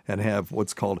in and have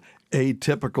what's called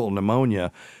atypical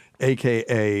pneumonia,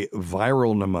 a.k.a.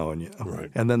 viral pneumonia.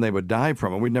 Right. And then they would die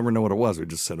from it. We'd never know what it was. We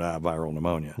just said, viral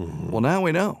pneumonia. Mm-hmm. Well, now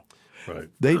we know. Right.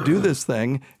 They do this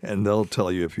thing, and they'll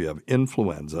tell you if you have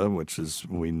influenza, which is,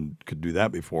 we could do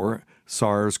that before,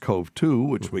 SARS-CoV-2,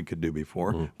 which we could do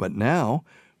before, but now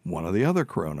one of the other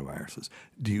coronaviruses.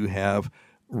 Do you have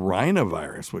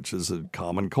rhinovirus, which is a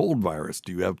common cold virus?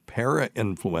 Do you have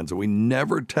parainfluenza? We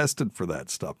never tested for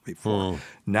that stuff before.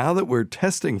 Now that we're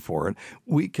testing for it,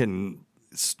 we can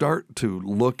start to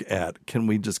look at, can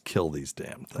we just kill these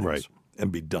damn things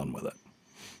and be done with it?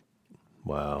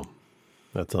 Wow.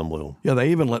 That's unbelievable. Yeah,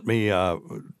 they even let me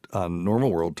on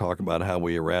Normal World talk about how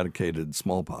we eradicated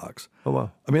smallpox. Oh,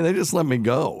 wow. I mean, they just let me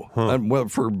go, well,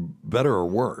 for better or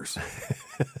worse.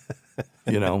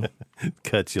 You know?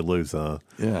 Cuts you loose, huh?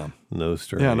 Yeah. No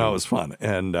strain. Yeah, no, it was fun.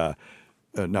 And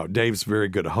no, Dave's a very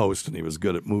good host, and he was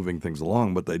good at moving things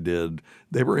along, but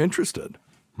they were interested,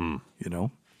 you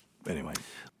know? Anyway.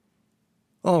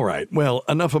 All right. Well,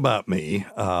 enough about me.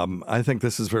 I think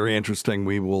this is very interesting.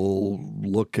 We will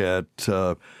look at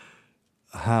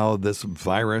how this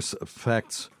virus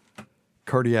affects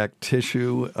cardiac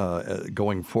tissue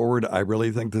going forward. I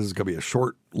really think this is going to be a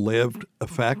short-lived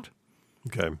effect.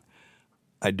 Okay.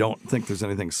 I don't think there's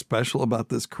anything special about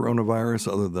this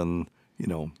coronavirus other than, you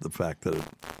know, the fact that it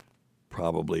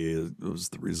probably was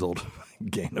the result of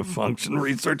gain-of-function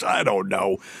research. I don't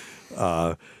know.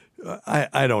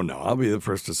 I don't know. I'll be the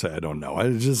first to say I don't know.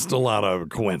 It's just a lot of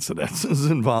coincidences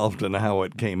involved in how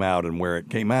it came out and where it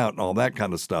came out and all that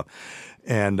kind of stuff.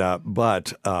 And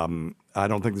but I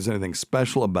don't think there's anything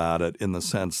special about it in the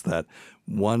sense that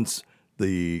once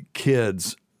the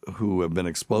kids who have been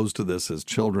exposed to this as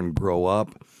children grow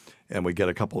up and we get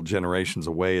a couple of generations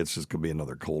away, it's just going to be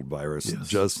another cold virus,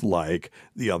 just like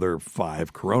the other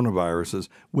 5 coronaviruses,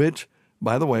 which,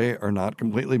 by the way, are not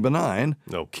completely benign.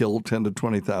 No. Kill 10 to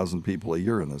 20,000 people a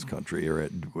year in this country, or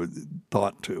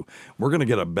thought to. We're going to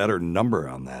get a better number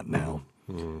on that now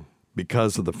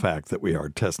because of the fact that we are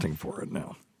testing for it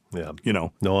now. Yeah. You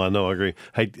know? No, I know. I agree.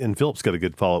 Hey, and Philip's got a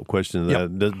good follow-up question to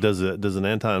that. Does an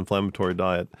anti-inflammatory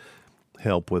diet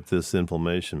help with this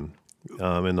inflammation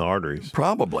in the arteries?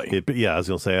 Probably. I was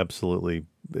going to say absolutely.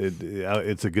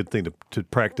 It's a good thing to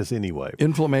practice anyway.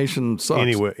 Inflammation sucks.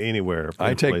 Anywhere.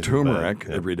 I take turmeric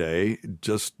every day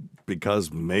just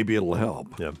because maybe it'll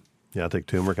help. Yeah. Yeah, I take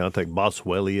turmeric. I take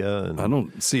boswellia. And I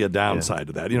don't see a downside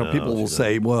to that. You know, people will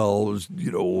say, well,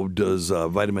 you know, does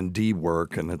vitamin D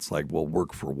work? And it's like, well,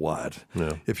 work for what?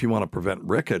 Yeah. If you want to prevent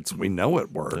rickets, we know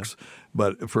it works. Yeah.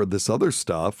 But for this other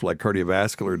stuff, like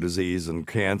cardiovascular disease and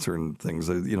cancer and things,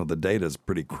 you know, the data is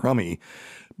pretty crummy.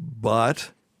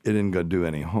 But it isn't going to do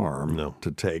any harm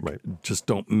to take. Right. Just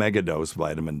don't megadose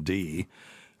vitamin D.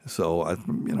 So I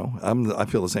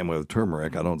feel the same way with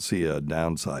turmeric. I don't see a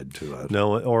downside to it.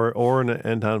 No, or an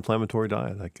anti-inflammatory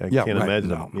diet. I can't imagine.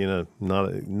 No. You know,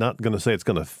 not going to say it's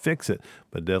going to fix it,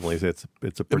 but definitely it's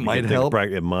a pretty. It might help.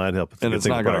 It might help, and it's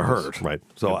not going to hurt. Right.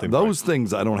 So those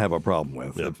things I don't have a problem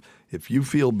with. Yep. If you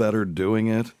feel better doing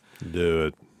it, do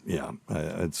it. Yeah,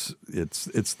 it's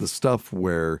the stuff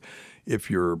where if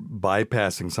you're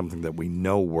bypassing something that we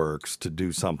know works to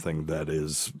do something that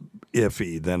is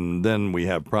iffy, then we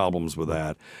have problems with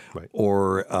that. Right.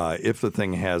 Or if the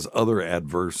thing has other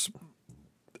adverse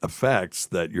effects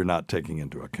that you're not taking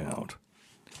into account.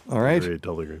 All right?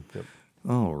 Totally agree. Yep.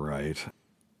 All right.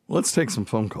 Let's take some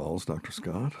phone calls, Dr.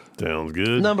 Scott. Sounds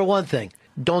good. Number one thing,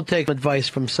 don't take advice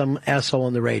from some asshole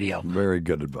on the radio. Very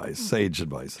good advice. Sage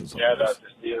advice. Yeah, Dr.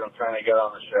 Steve, I'm trying to get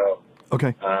on the show.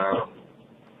 Okay.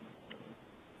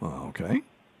 Okay.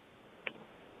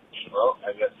 Well,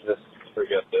 I guess just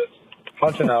forget this.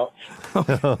 Punching out.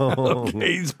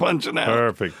 Okay, he's punching out.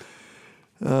 Perfect.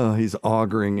 He's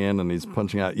auguring in and he's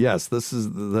punching out. Yes, this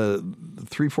is the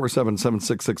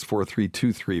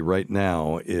 347-766-4323 right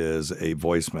now is a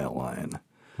voicemail line.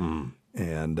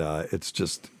 And it's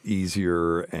just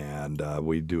easier, and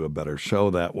we do a better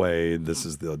show that way. This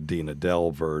is the Dean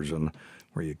Adele version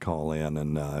where you call in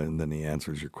and then he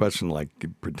answers your question like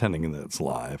pretending that it's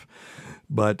live.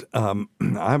 But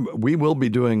we will be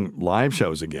doing live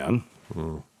shows again.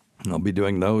 I'll be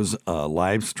doing those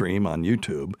live stream on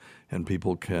YouTube, and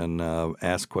people can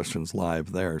ask questions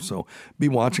live there. So be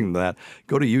watching that.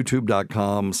 Go to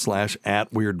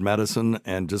youtube.com/@weirdmedicine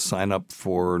and just sign up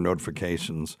for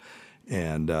notifications.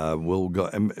 And we'll go.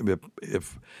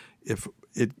 If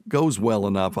it goes well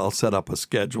enough, I'll set up a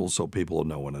schedule so people will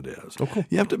know when it is. Okay.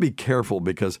 You have to be careful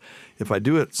because if I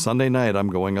do it Sunday night, I'm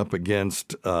going up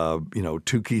against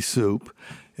Tukey Soup.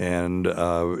 And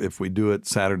if we do it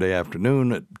Saturday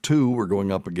afternoon at 2, we're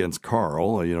going up against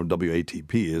Carl.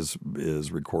 WATP is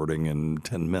recording in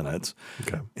 10 minutes.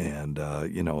 Okay. And,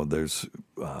 there's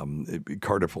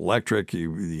Cardiff Electric.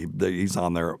 He's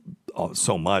on there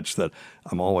so much that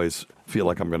I'm always feel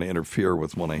like I'm going to interfere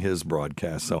with one of his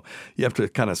broadcasts. So you have to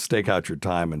kind of stake out your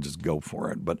time and just go for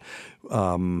it. But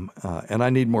and I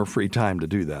need more free time to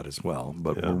do that as well.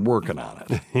 But we're working on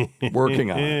it.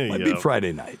 Might be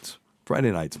Friday nights.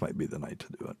 Friday nights might be the night to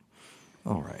do it.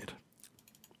 All right.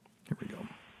 Here we go.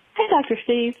 Hey, Dr.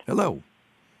 Steve. Hello.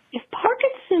 If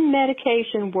Parkinson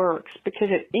medication works because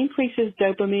it increases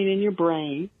dopamine in your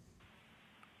brain,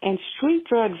 and street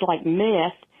drugs like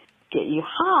meth get you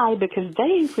high because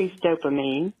they increase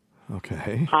dopamine,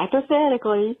 okay.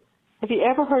 Hypothetically, have you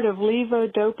ever heard of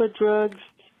levodopa drugs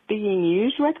being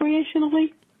used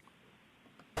recreationally?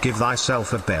 Give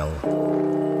thyself a bell.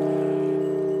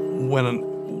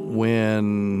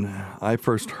 When I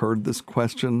first heard this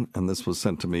question, and this was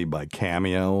sent to me by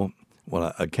Cameo,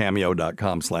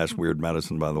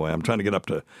 cameo.com/weirdmedicine, by the way. I'm trying to get up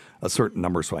to a certain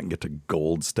number so I can get to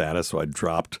gold status. So I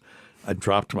dropped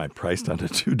my price down to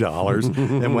 $2.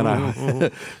 And when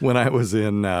I was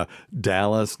in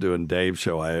Dallas doing Dave's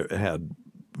show, I had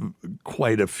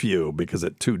quite a few because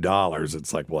at $2,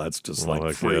 it's like, well, that's just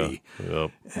like free. Yeah.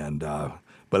 Yep. And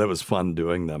but it was fun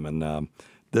doing them. And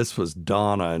this was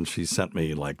Donna, and she sent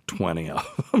me like 20 of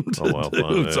them to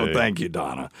do. So thank you,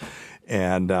 Donna.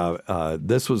 And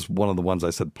this was one of the ones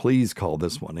I said, please call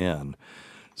this one in.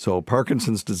 So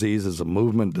Parkinson's disease is a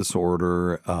movement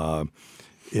disorder.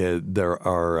 There's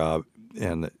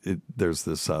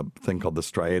this thing called the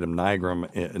striatum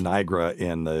nigra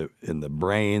in the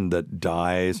brain that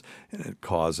dies, and it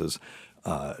causes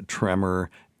tremor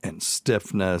and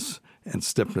stiffness in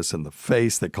the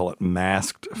face. They call it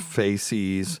masked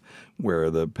facies,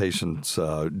 where the patient's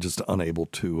just unable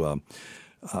to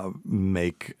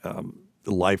make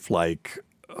lifelike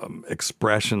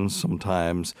expressions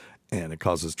sometimes, and it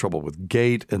causes trouble with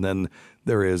gait. And then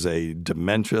there is a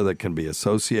dementia that can be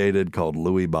associated called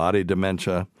Lewy body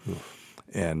dementia.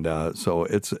 And so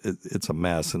it's a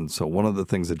mess. And so one of the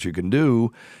things that you can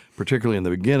do, particularly in the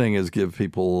beginning, is give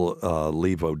people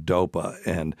levodopa,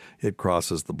 and it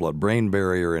crosses the blood-brain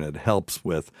barrier, and it helps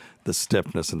with the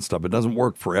stiffness and stuff. It doesn't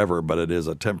work forever, but it is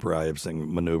a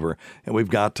temporizing maneuver, and we've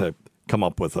got to come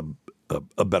up with a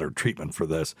better treatment for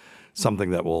this,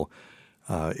 something that will,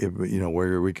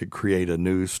 where we could create a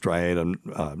new striatum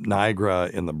nigra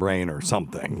in the brain or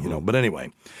something, But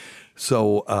anyway.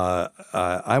 So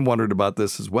I wondered about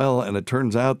this as well, and it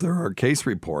turns out there are case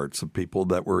reports of people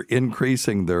that were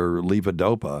increasing their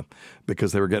levodopa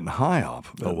because they were getting high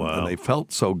off of it. Oh, wow. And they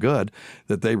felt so good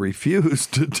that they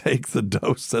refused to take the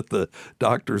dose that the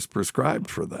doctors prescribed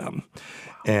for them.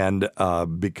 And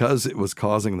because it was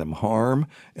causing them harm,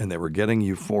 and they were getting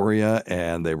euphoria,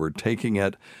 and they were taking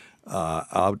it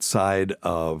outside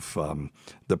of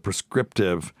the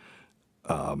prescriptive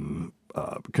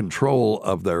control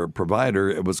of their provider,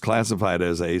 it was classified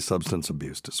as a substance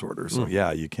abuse disorder. So,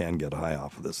 yeah, you can get high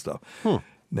off of this stuff.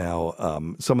 Now,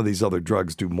 some of these other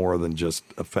drugs do more than just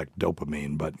affect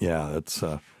dopamine, but yeah,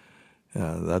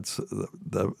 I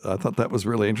thought that was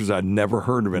really interesting. I'd never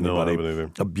heard of anybody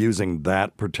abusing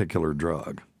that particular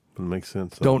drug. It makes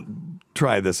sense. Don't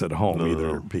try this at home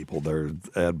either, people. There are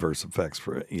adverse effects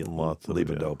for lots of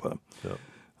levodopa. Yeah.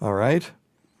 All right.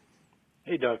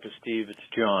 Hey, Dr. Steve, it's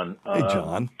John. Hey,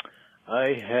 John.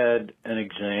 I had an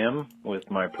exam with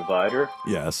my provider.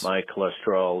 Yes. My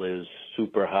cholesterol is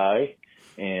super high,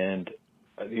 and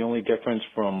the only difference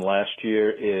from last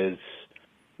year is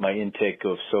my intake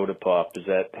of soda pop. Does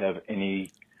that have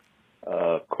any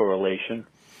correlation?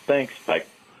 Thanks. Bye.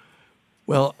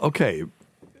 Well, okay.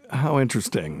 How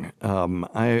interesting.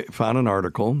 I found an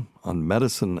article on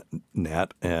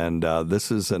Medicine.net, and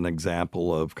this is an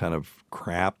example of kind of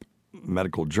crap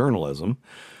medical journalism,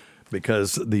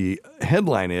 because the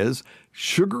headline is,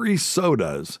 sugary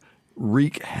sodas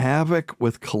wreak havoc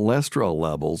with cholesterol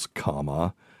levels,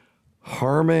 comma,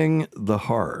 harming the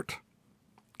heart.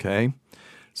 Okay?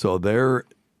 So they're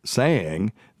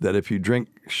saying that if you drink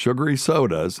sugary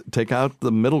sodas, take out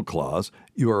the middle clause,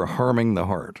 you are harming the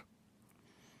heart.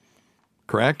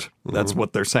 Correct? Mm-hmm. That's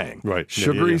what they're saying. Right.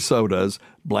 Sugary sodas,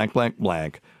 blank, blank,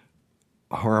 blank,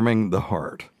 harming the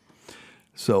heart.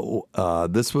 So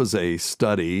this was a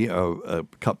study of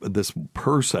this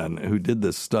person who did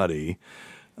this study.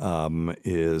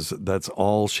 That's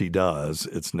all she does.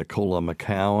 It's Nicola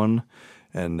McCowan,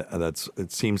 and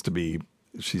it seems to be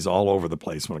she's all over the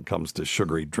place when it comes to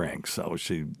sugary drinks. So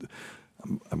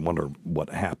I wonder what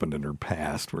happened in her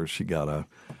past where she got a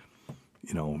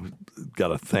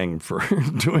thing for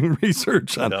doing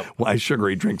research on why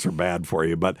sugary drinks are bad for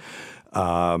you. But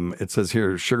it says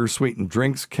here, sugar-sweetened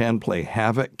drinks can play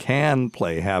havoc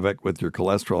with your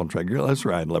cholesterol and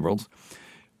triglyceride levels,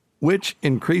 which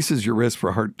increases your risk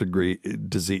for heart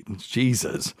disease.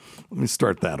 Jesus, let me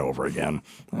start that over again.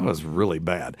 That was really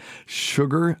bad.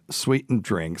 Sugar-sweetened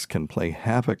drinks can play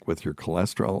havoc with your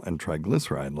cholesterol and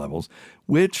triglyceride levels,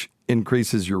 which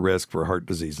increases your risk for heart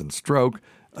disease and stroke,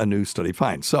 a new study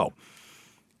finds. So,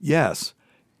 yes,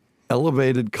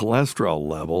 elevated cholesterol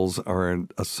levels are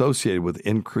associated with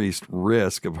increased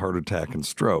risk of heart attack and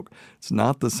stroke. It's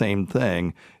not the same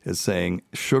thing as saying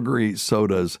sugary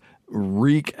sodas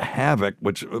wreak havoc,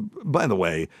 which, by the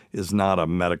way, is not a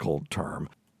medical term,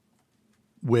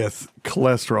 with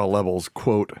cholesterol levels,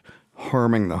 quote,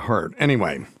 harming the heart.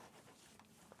 Anyway,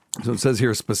 so it says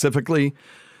here specifically,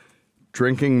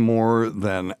 drinking more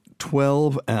than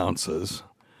 12 ounces,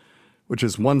 which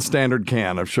is one standard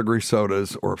can of sugary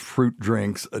sodas or fruit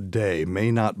drinks a day, may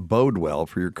not bode well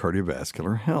for your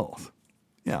cardiovascular health.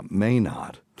 Yeah, may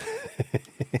not.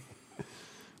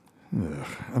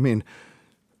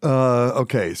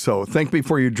 Okay, so think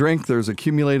before you drink. There's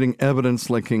accumulating evidence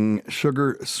linking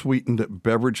sugar-sweetened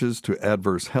beverages to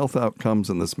adverse health outcomes,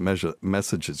 and this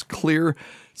message is clear,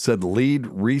 said lead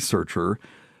researcher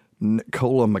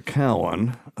Nicola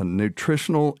McCowan, a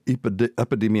nutritional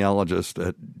epidemiologist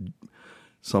at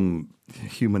some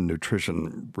human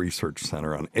nutrition research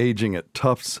center on aging at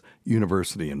Tufts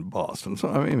University in Boston. So,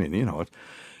 I mean,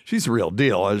 she's a real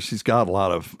deal. She's got a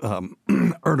lot of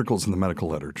articles in the medical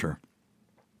literature.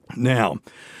 Now,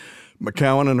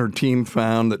 McCowan and her team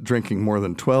found that drinking more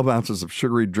than 12 ounces of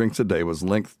sugary drinks a day was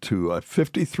linked to a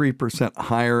 53%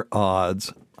 higher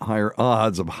odds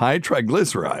of high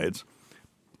triglycerides,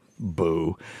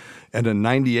 boo, and a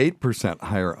 98%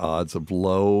 higher odds of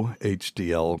low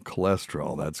HDL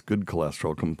cholesterol. That's good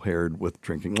cholesterol compared with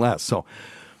drinking less. So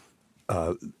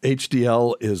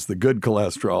HDL is the good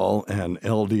cholesterol, and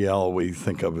LDL we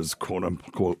think of as quote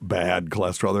unquote bad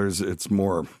cholesterol. There's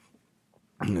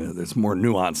more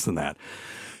nuance than that.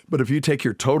 But if you take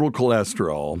your total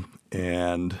cholesterol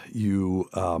and you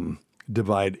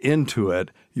divide into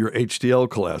it your HDL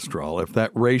cholesterol, if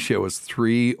that ratio is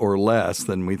 3 or less,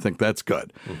 then we think that's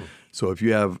good. Mm-hmm. So if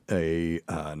you have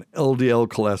an LDL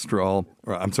cholesterol,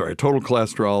 a total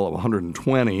cholesterol of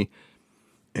 120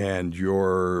 and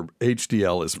your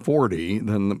HDL is 40,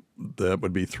 then that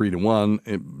would be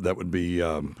 3-to-1. That would be,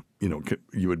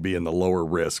 you would be in the lower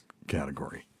risk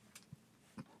category.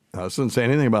 This doesn't say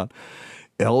anything about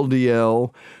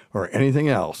LDL or anything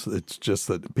else. It's just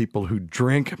that people who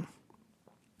drink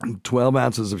 12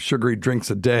 ounces of sugary drinks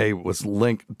a day was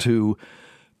linked to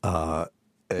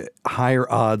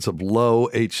higher odds of low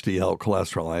HDL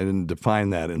cholesterol. I didn't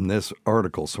define that in this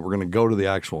article, so we're going to go to the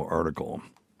actual article.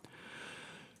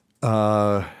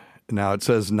 Now it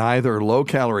says neither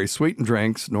low-calorie sweetened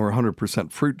drinks nor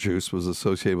 100% fruit juice was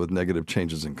associated with negative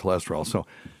changes in cholesterol. So,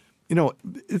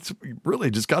 it's really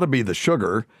just got to be the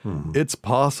sugar. Mm-hmm. It's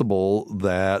possible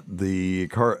that the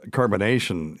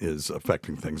carbonation is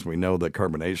affecting things. We know that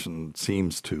carbonation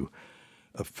seems to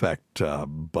affect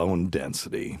bone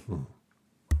density. Mm.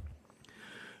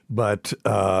 But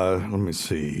let me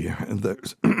see.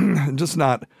 There's just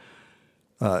not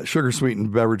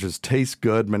sugar-sweetened beverages taste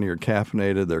good. Many are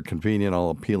caffeinated. They're convenient, all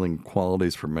appealing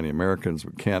qualities for many Americans.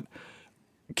 We can't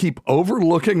keep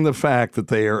overlooking the fact that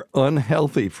they are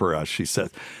unhealthy for us, she says.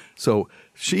 So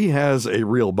she has a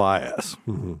real bias.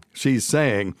 She's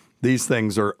saying these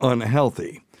things are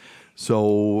unhealthy.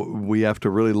 So we have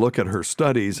to really look at her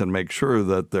studies and make sure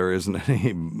that there isn't any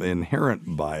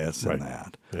inherent bias in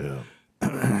that. Yeah.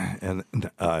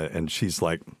 And she's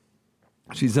like,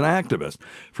 she's an activist.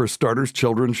 For starters,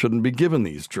 children shouldn't be given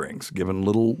these drinks. Giving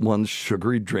little ones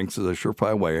sugary drinks is a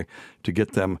surefire way to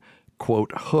get them,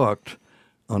 quote, hooked,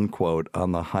 unquote,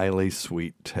 on the highly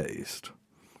sweet taste.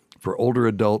 For older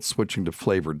adults, switching to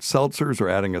flavored seltzers or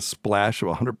adding a splash of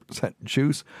 100%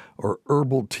 juice or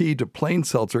herbal tea to plain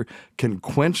seltzer can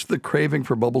quench the craving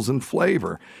for bubbles and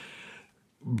flavor.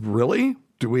 Really?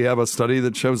 Do we have a study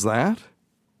that shows that?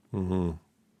 Mm-hmm.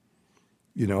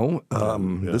 You know,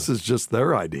 this is just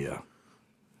their idea.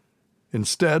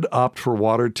 Instead, opt for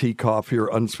water, tea, coffee,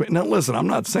 or unsweetened. Now, listen, I'm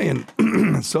not saying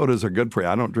sodas are good for you.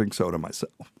 I don't drink soda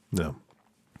myself. No.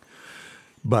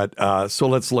 But so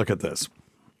let's look at this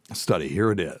study.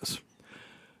 Here it is.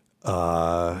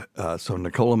 So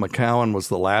Nicola McCowan was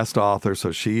the last author,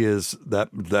 so she is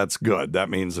that's good. That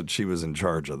means that she was in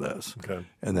charge of this. Okay.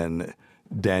 And then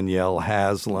Danielle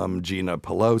Haslam, Gina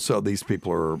Peloso, these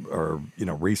people are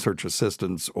research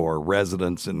assistants or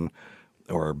residents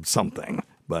or something.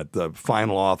 But the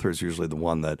final author is usually the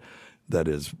one that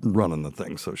is running the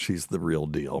thing. So she's the real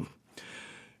deal.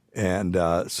 And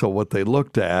so what they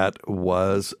looked at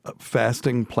was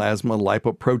fasting plasma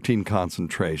lipoprotein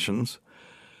concentrations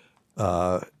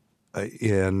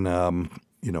in a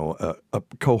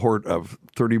cohort of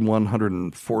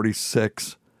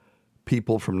 3,146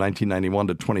 people from 1991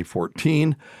 to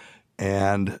 2014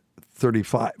 and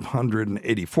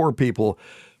 3,584 people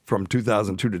from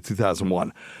 2002 to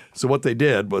 2001. So what they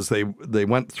did was they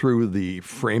went through the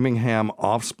Framingham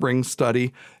Offspring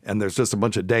study, and there's just a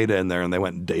bunch of data in there, and they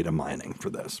went data mining for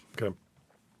this. Okay.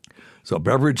 So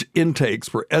beverage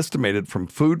intakes were estimated from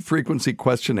food frequency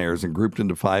questionnaires and grouped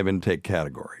into 5 intake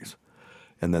categories.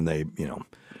 And then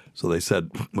so they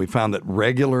said, we found that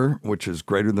regular, which is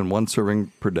greater than 1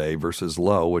 serving per day, versus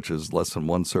low, which is less than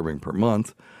 1 serving per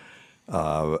month,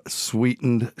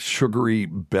 sweetened sugary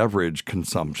beverage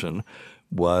consumption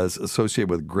was associated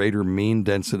with greater mean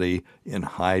density in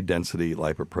high density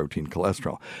lipoprotein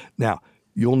cholesterol. Now,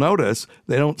 you'll notice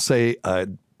they don't say a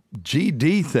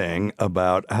GD thing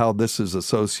about how this is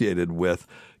associated with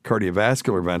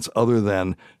cardiovascular events other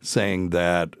than saying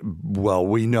that, well,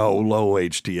 we know low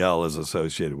HDL is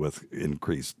associated with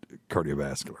increased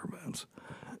cardiovascular events.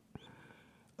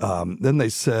 Then they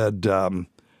said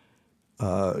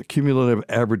cumulative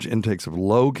average intakes of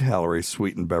low-calorie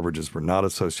sweetened beverages were not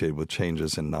associated with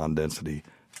changes in non-high-density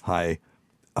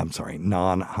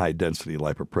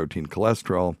lipoprotein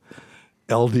cholesterol,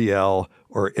 LDL,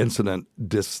 or incident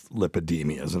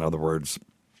dyslipidemias. In other words,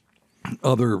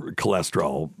 other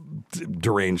cholesterol,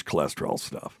 deranged cholesterol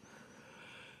stuff.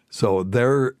 So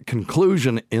their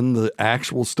conclusion in the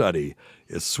actual study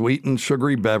is sweetened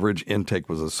sugary beverage intake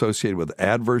was associated with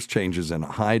adverse changes in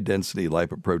high-density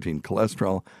lipoprotein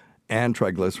cholesterol and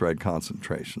triglyceride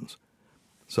concentrations.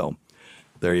 So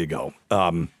there you go.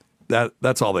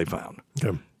 That's all they found.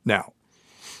 Okay. Now,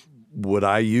 would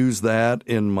I use that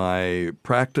in my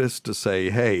practice to say,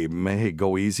 hey,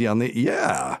 go easy on the?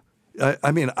 Yeah.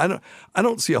 I mean, I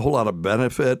don't see a whole lot of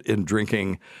benefit in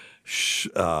drinking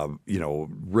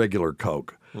regular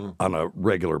Coke on a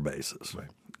regular basis. Right.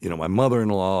 My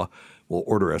mother-in-law will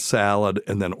order a salad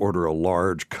and then order a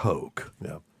large Coke.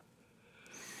 Yeah.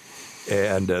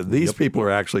 And these people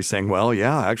are actually saying, well,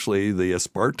 yeah, actually the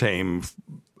aspartame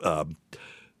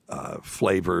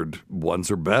flavored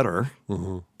ones are better.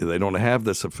 Mm-hmm. They don't have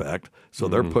this effect. So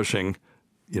they're pushing,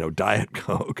 Diet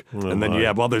Coke. And then you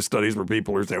have other studies where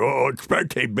people are saying, oh,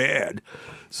 aspartame bad.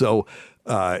 So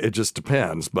it just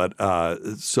depends. But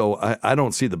so I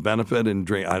don't see the benefit in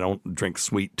drink. I don't drink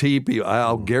sweet tea.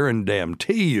 I'll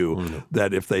guarantee you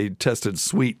that if they tested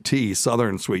sweet tea,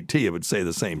 Southern sweet tea, it would say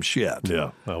the same shit.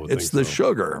 Yeah, I would it's think the so.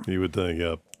 sugar. You would think,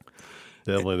 yeah.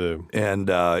 Definitely do. And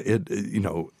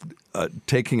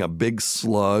taking a big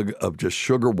slug of just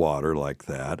sugar water like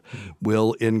that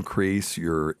will increase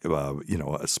your,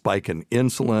 a spike in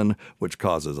insulin, which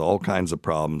causes all kinds of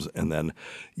problems. And then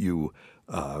you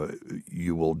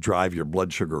will drive your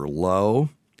blood sugar low.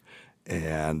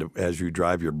 And as you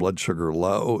drive your blood sugar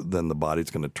low, then the body's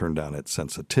going to turn down its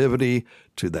sensitivity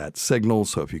to that signal.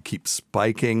 So if you keep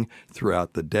spiking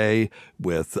throughout the day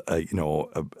with,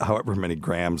 however many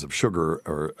grams of sugar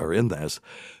are in this,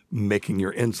 making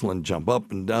your insulin jump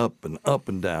up and up and up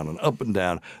and down and up and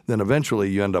down, then eventually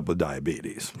you end up with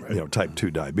diabetes, type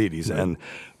 2 diabetes. Right. And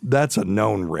that's a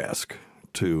known risk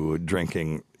to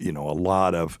drinking, a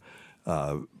lot of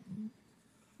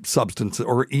substances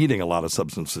or eating a lot of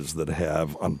substances that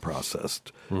have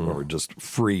unprocessed or just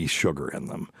free sugar in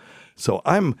them. So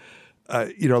I'm,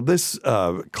 this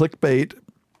clickbait,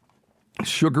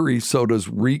 sugary sodas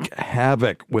wreak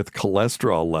havoc with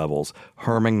cholesterol levels,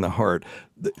 harming the heart.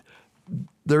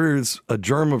 There's a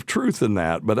germ of truth in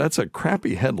that, but that's a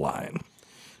crappy headline.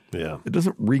 Yeah. It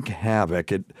doesn't wreak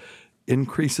havoc. It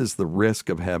increases the risk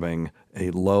of having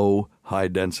a low,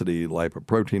 high-density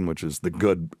lipoprotein, which is the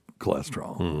good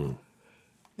cholesterol.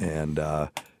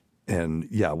 That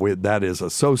is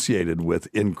associated with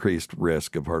increased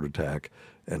risk of heart attack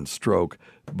and stroke,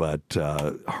 but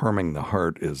harming the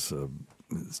heart is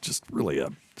just really a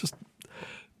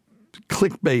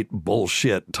clickbait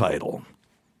bullshit title.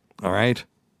 All right?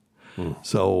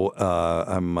 So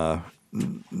I'm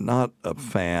not a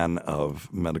fan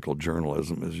of medical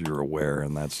journalism, as you're aware,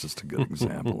 and that's just a good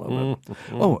example of it.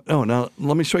 Now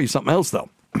let me show you something else, though.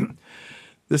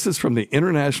 This is from the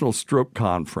International Stroke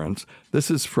Conference.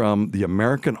 This is from the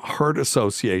American Heart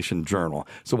Association Journal.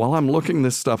 So while I'm looking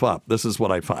this stuff up, this is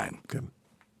what I find. Okay.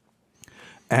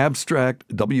 Abstract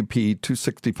WP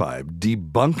 265,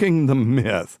 debunking the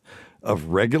myth of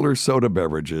regular soda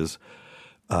beverages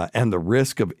and the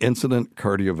risk of incident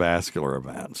cardiovascular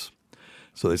events.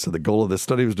 So they said the goal of this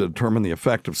study was to determine the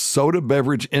effect of soda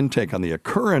beverage intake on the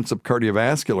occurrence of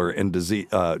cardiovascular and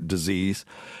disease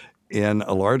in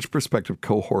a large prospective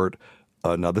cohort.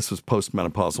 Now, this was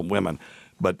postmenopausal women,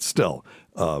 but still,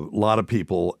 a lot of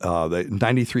people,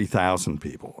 93,000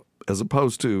 people, as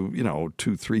opposed to,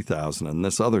 2,000-3,000 in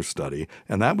this other study.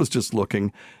 And that was just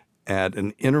looking at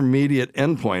an intermediate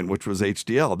endpoint, which was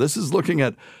HDL. This is looking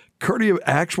at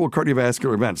actual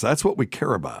cardiovascular events. That's what we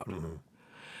care about.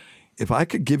 If I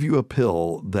could give you a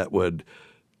pill that would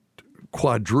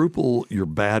quadruple your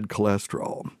bad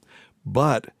cholesterol,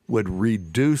 but would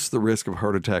reduce the risk of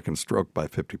heart attack and stroke by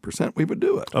 50%, we would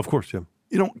do it. Of course, yeah.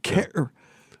 You don't care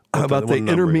about the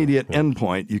intermediate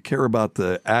endpoint. You care about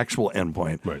the actual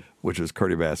endpoint, which is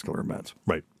cardiovascular events.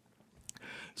 Right.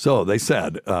 So they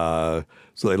said, they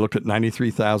looked at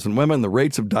 93,000 women. The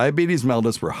rates of diabetes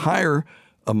mellitus were higher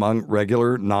among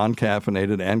regular,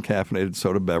 non-caffeinated and caffeinated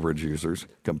soda beverage users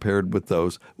compared with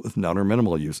those with none or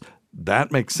minimal use.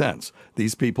 That makes sense.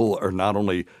 These people are not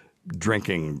only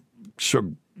drinking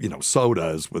sugar,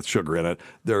 sodas with sugar in it,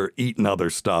 they're eating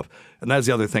other stuff. And that's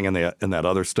the other thing in that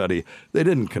other study. They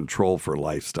didn't control for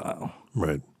lifestyle.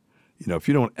 Right. If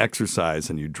you don't exercise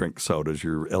and you drink sodas,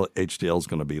 your HDL is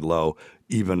going to be low.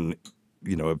 Even,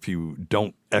 if you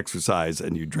don't exercise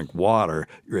and you drink water,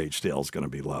 your HDL is going to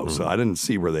be low. So I didn't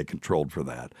see where they controlled for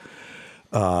that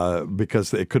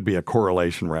because it could be a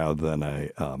correlation rather than a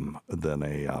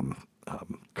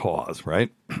cause,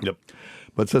 right? Yep.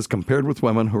 But it says compared with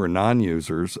women who are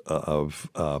non-users of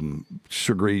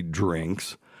sugary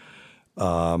drinks,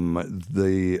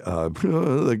 the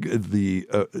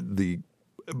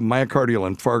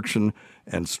myocardial infarction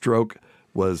and stroke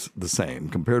was the same.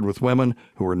 Compared with women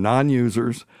who were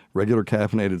non-users, regular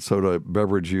caffeinated soda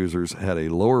beverage users had a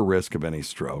lower risk of any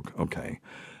stroke. Okay.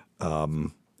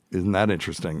 Isn't that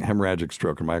interesting? Hemorrhagic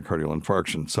stroke and myocardial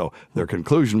infarction. So their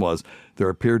conclusion was there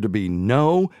appeared to be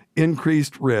no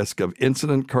increased risk of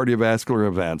incident cardiovascular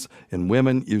events in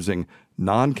women using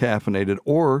non-caffeinated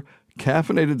or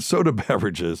caffeinated soda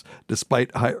beverages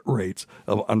despite higher rates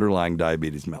of underlying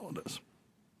diabetes mellitus.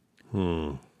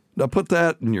 Now put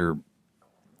that in your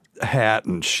hat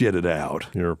and shit it out.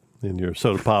 In your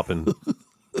soda pop and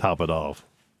top it off.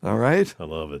 All right? I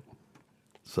love it.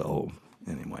 So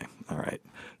anyway, all right.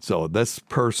 So this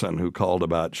person who called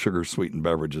about sugar-sweetened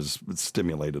beverages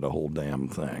stimulated a whole damn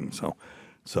thing.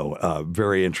 So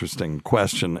very interesting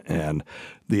question. And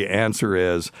the answer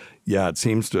is, it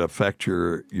seems to affect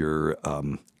your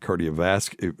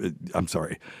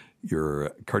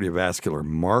cardiovascular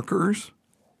markers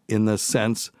in the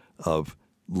sense of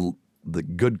the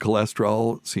good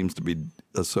cholesterol seems to be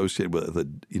associated with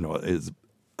is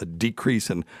a decrease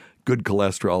in good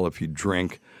cholesterol if you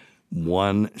drink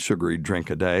one sugary drink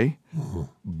a day.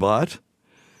 But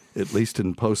at least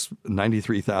in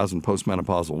 93,000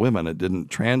 postmenopausal women, it didn't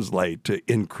translate to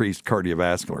increased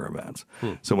cardiovascular events.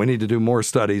 So we need to do more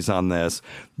studies on this.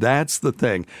 That's the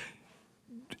thing.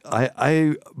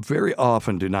 I very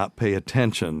often do not pay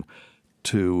attention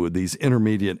to these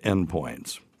intermediate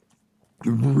endpoints.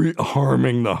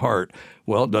 Harming the heart.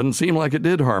 Well, it doesn't seem like it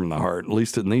did harm the heart, at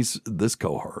least in this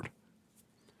cohort.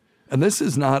 And this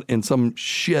is not in some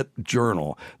shit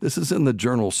journal. This is in the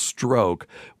journal Stroke,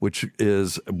 which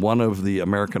is one of the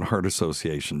American Heart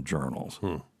Association journals.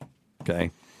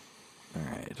 Okay? All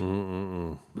right.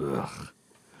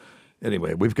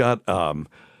 Anyway, we've got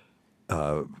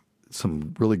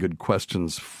some really good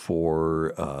questions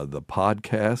for the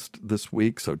podcast this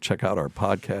week. So check out our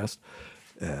podcast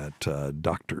at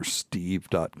drsteve.com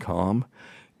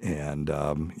and,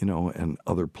 and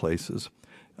other places.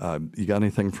 You got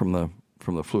anything from the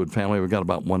fluid family? We've got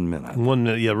about 1 minute. 1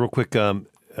 minute, yeah, real quick.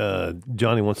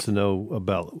 Johnny wants to know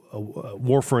about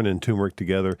warfarin and turmeric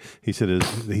together. He said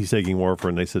he's taking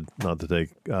warfarin. They said not to take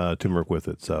turmeric with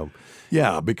it. So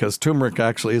yeah, because turmeric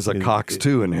actually is a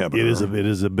COX-2 inhibitor. It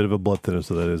is a bit of a blood thinner,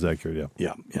 so that is accurate.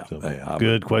 Yeah. So,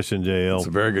 good question, JL. It's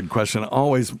a very good question.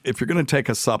 Always, if you're going to take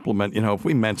a supplement, if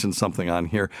we mention something on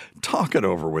here, talk it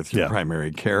over with your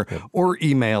primary care or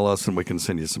email us and we can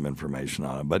send you some information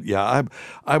on it. But yeah,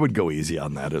 I would go easy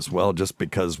on that as well, just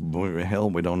because hell,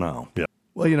 we don't know. Yeah.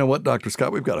 Well, you know what, Dr.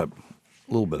 Scott, we've got a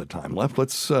little bit of time left.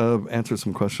 Let's answer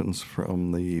some questions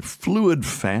from the fluid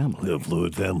family. The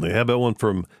fluid family. How about one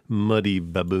from Muddy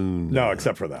Baboon? No,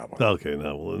 except for that one. Okay,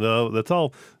 no, that's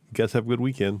all. You guys have a good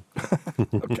weekend.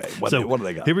 Okay, what do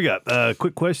they got? Here we got.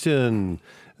 Quick question.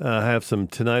 I have some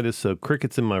tinnitus, so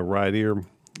crickets in my right ear.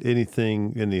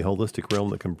 Anything in the holistic realm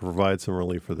that can provide some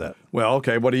relief for that? Well,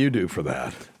 okay, what do you do for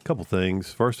that? A couple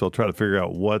things. First, I'll try to figure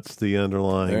out what's the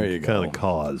underlying kind of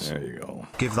cause. There you go.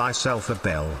 Give thyself a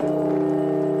bell.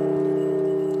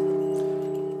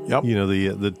 Yep.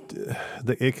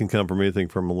 It can come from anything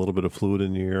from a little bit of fluid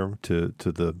in the ear to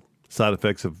the side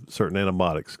effects of certain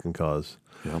antibiotics can cause.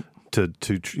 Yep. To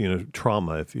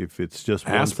trauma. If it's just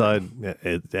aspirin. One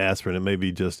side, aspirin. It may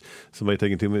be just somebody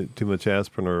taking too much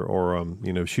aspirin,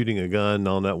 or shooting a gun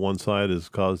on that one side has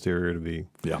caused the area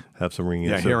to have some ringing.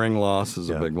 Yeah, hearing loss is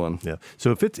a big one. Yeah.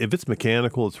 So if it's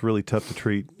mechanical, it's really tough to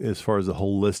treat as far as the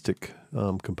holistic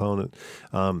component.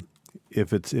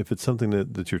 If it's something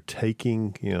that you're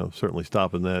taking, certainly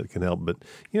stopping that can help. But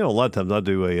a lot of times I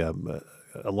do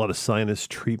a lot of sinus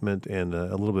treatment and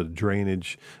a little bit of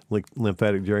drainage, like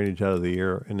lymphatic drainage out of the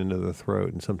ear and into the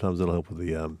throat, and sometimes it'll help with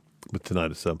the with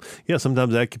tinnitus. So yeah,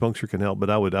 sometimes acupuncture can help, but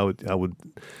I would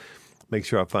make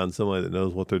sure I find somebody that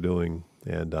knows what they're doing.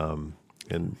 And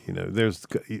there's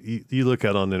you look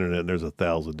out on the internet and there's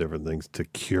 1,000 different things to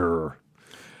cure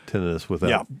tinnitus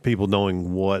without people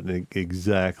knowing what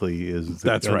exactly is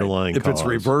the underlying cause. If it's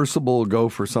reversible, go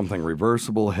for something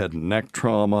reversible. Head and neck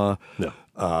trauma. Yeah.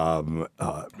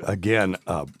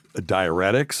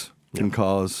 Diuretics can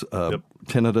cause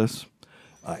tinnitus.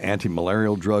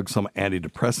 Anti-malarial drugs, some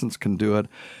antidepressants can do it.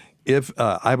 If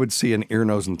I would see an ear,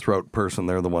 nose, and throat person,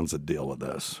 they're the ones that deal with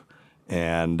this.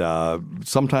 And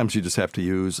sometimes you just have to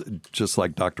use, just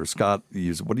like Dr. Scott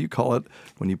used, what do you call it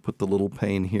when you put the little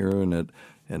pane here and it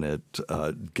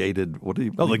gated, what do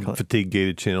you call it?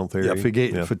 Fatigue-gated channel theory.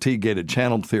 Yeah, fatigue-gated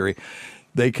channel theory.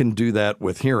 They can do that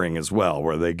with hearing as well,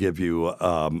 where they give you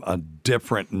a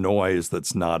different noise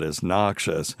that's not as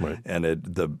noxious, and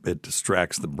it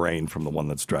distracts the brain from the one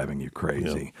that's driving you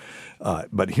crazy. Yeah.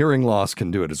 But hearing loss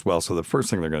can do it as well. So the first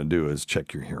thing they're going to do is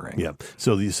check your hearing. Yeah.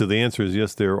 So the answer is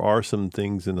yes. There are some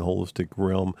things in the holistic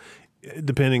realm,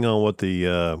 depending on what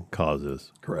the cause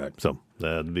is. Correct. So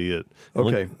that'd be it.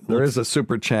 Okay. There is a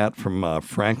super chat from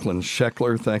Franklin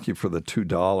Scheckler. Thank you for the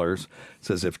 $2. It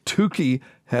says, if Tukey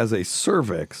has a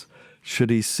cervix, should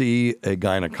he see a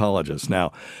gynecologist?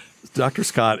 Now, Dr.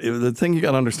 Scott, the thing you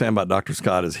got to understand about Dr.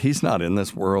 Scott is he's not in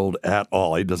this world at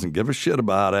all. He doesn't give a shit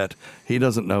about it. He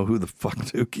doesn't know who the fuck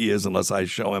Tukey is unless I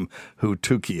show him who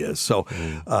Tukey is. So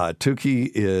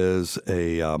Tukey is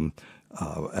an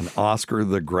Oscar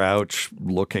the Grouch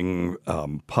looking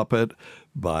puppet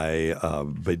by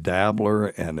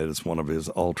Bedabbler, and it is one of his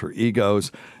alter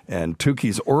egos. And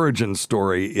Tukey's origin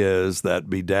story is that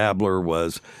Bedabbler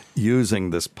was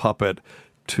using this puppet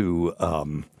to,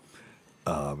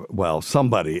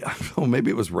 somebody,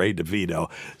 maybe it was Ray DeVito,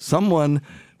 someone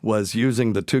was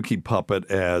using the Tukey puppet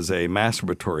as a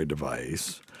masturbatory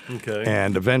device. Okay.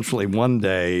 And eventually one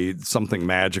day something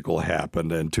magical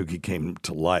happened and Tukey came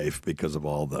to life because of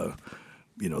all the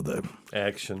the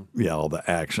action. Yeah, all the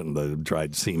action, the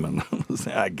dried semen,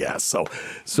 I guess.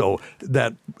 So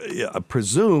that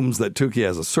presumes that Tukey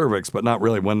has a cervix, but not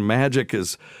really. When magic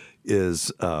is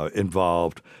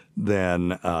involved,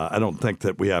 then I don't think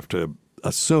that we have to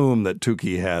assume that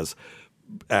Tukey has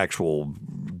actual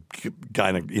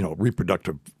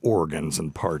reproductive organs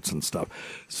and parts and stuff.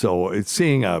 So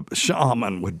seeing a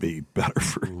shaman would be better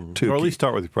for Tukey. Or at least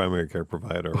start with your primary care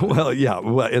provider. Well, yeah.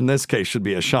 Well, in this case, should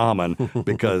be a shaman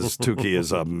because Tukey is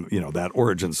that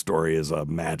origin story is a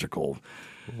magical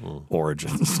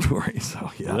origin story. So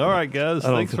yeah. All right, guys.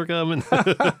 Thanks for coming.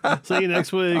 See you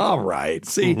next week. All right.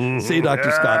 See,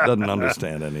 Dr. Scott doesn't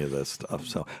understand any of this stuff.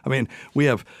 So we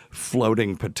have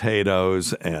floating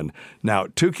potatoes, and now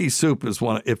Tukey soup is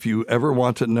one. If you ever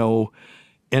want to know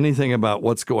anything about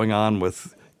what's going on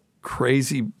with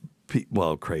crazy,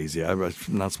 crazy, I'm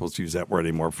not supposed to use that word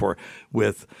anymore,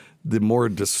 with the more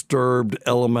disturbed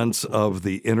elements of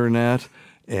the internet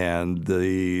and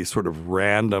the sort of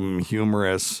random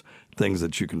humorous things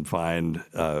that you can find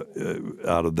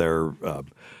out of their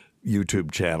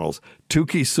YouTube channels.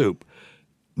 Tukey Soup,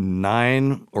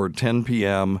 9 or 10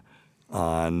 p.m.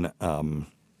 on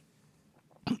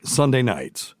Sunday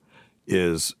nights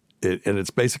and it's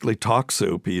basically talk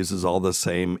soup. He uses all the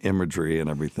same imagery and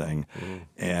everything,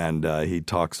 and he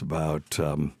talks about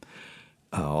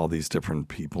all these different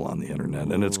people on the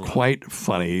internet, and it's quite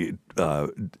funny.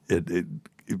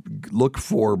 Look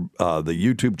for the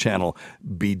YouTube channel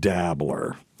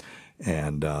Bedabbler.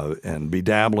 And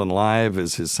Bedabbling Live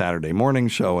is his Saturday morning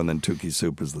show, and then Tukey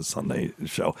Soup is the Sunday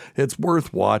show. It's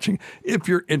worth watching if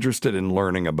you're interested in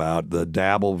learning about the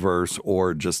Dabbleverse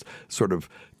or just sort of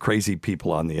crazy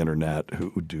people on the internet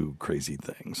who do crazy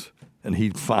things. And he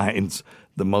finds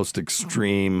the most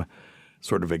extreme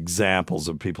sort of examples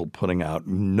of people putting out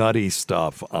nutty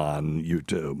stuff on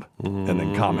YouTube and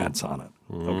then comments on it.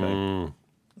 Okay?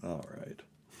 All right.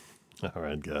 All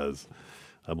right, guys.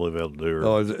 I believe that'll do her.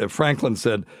 Oh, Franklin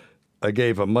said, I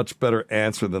gave a much better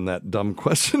answer than that dumb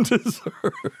question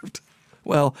deserved.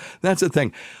 Well, that's the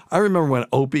thing. I remember when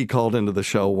Opie called into the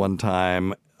show one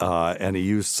time and he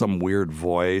used some weird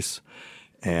voice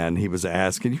and he was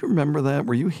asking, you remember that?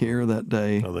 Were you here that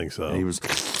day? I think so. And he was,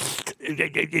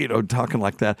 talking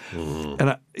like that.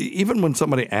 And even when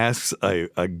somebody asks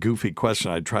a goofy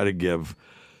question, I try to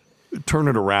turn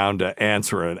it around to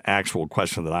answer an actual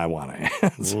question that I want to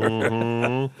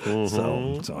answer.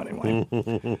 So anyway.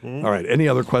 All right. Any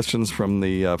other questions from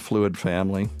the Fluid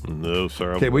family? No,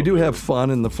 sir. Okay, we do have fun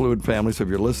in the Fluid family. So if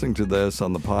you're listening to this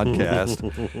on the podcast,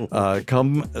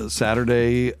 come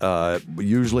Saturday,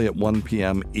 usually at 1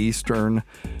 p.m. Eastern,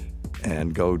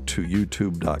 and go to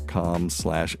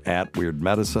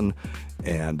youtube.com/@weirdmedicine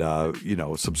and,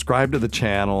 subscribe to the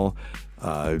channel.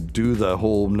 Do the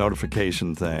whole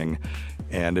notification thing.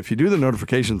 And if you do the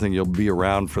notification thing, you'll be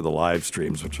around for the live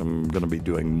streams, which I'm going to be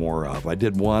doing more of. I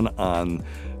did one on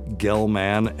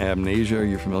Gell-Mann amnesia. Are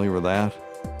you familiar with that?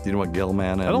 Do you know what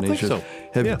Gell-Mann amnesia is? I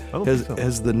don't think so.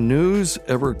 Has the news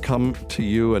ever come to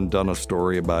you and done a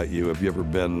story about you? Have you ever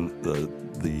been the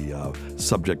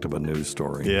subject of a news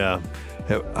story? Yeah.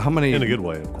 How many, in a good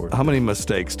way, of course. How many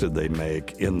mistakes did they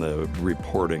make in the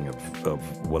reporting of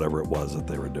whatever it was that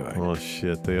they were doing? Oh,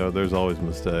 shit. There's always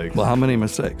mistakes. Well, how many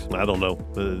mistakes? I don't know.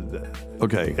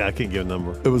 Okay. I can't give a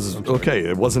number. It was okay.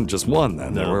 It wasn't just one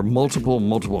then. No. There were multiple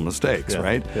mistakes,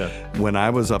 right? Yeah. When I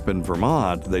was up in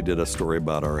Vermont, they did a story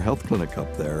about our health clinic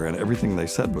up there, and everything they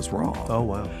said was wrong. Oh,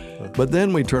 wow. But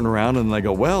then we turn around and they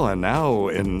go, well, and now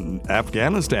in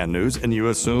Afghanistan news, and you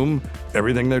assume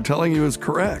everything they're telling you is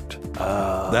correct.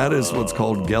 That is what's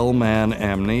called Gell-Mann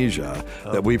amnesia,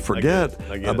 that we forget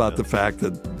about the fact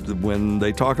that when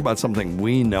they talk about something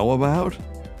we know about,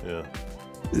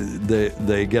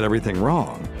 they get everything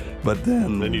wrong. But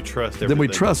then you trust everything. Then we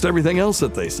trust everything else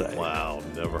that they say. Wow,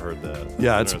 never heard that.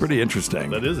 Yeah, it's pretty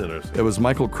interesting. That is interesting. It was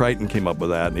Michael Crichton came up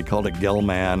with that, and he called it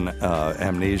Gell-Mann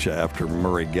amnesia after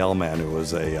Murray Gell-Mann, who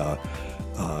was a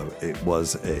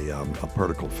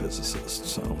particle physicist.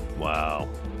 So wow,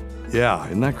 yeah,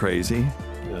 isn't that crazy?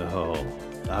 Oh,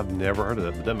 I've never heard of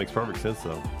that, but that makes perfect sense,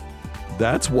 though.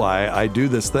 That's why I do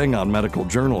this thing on medical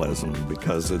journalism,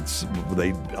 because this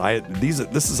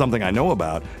is something I know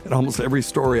about, and almost every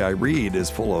story I read is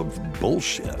full of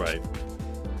bullshit. Right.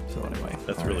 So anyway,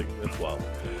 that's wild.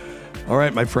 All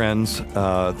right, my friends,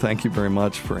 thank you very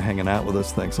much for hanging out with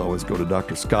us. Thanks always go to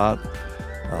Dr. Scott.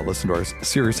 Listen to our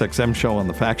SiriusXM show on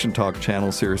the Faction Talk channel,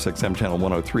 SiriusXM channel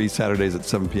 103, Saturdays at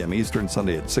 7 p.m. Eastern,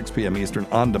 Sunday at 6 p.m. Eastern,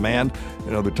 on demand,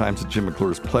 and other times at Jim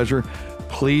McClure's pleasure.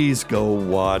 Please go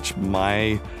watch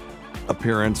my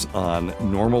appearance on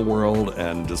Normal World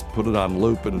and just put it on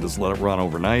loop and just let it run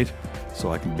overnight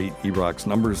so I can beat E-Rock's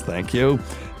numbers. Thank you.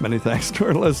 Many thanks to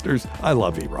our listeners. I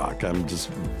love E-Rock. I'm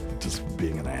just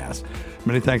being an ass.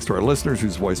 Many thanks to our listeners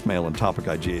whose voicemail and topic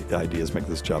ideas make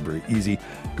this job very easy.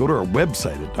 Go to our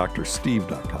website at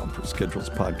drsteve.com for schedules,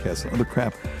 podcasts, and other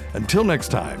crap. Until next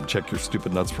time, check your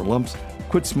stupid nuts for lumps.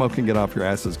 Quit smoking, get off your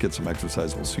asses, get some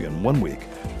exercise. We'll see you in 1 week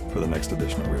for the next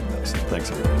edition of Weird Medicine. Thanks,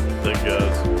 everyone. Thank you,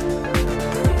 guys.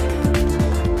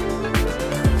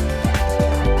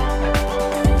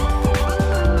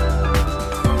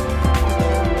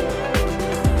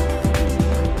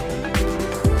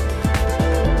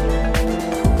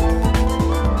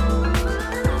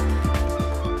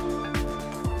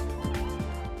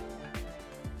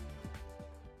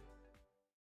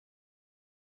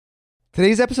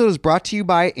 Today's episode is brought to you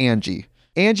by Angie.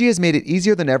 Angie has made it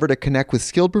easier than ever to connect with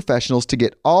skilled professionals to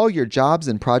get all your jobs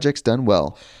and projects done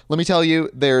well. Let me tell you,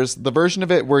 there's the version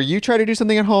of it where you try to do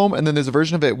something at home, and then there's a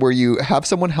version of it where you have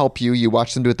someone help you, you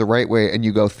watch them do it the right way, and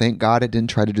you go, thank God I didn't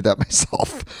try to do that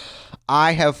myself.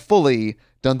 I have fully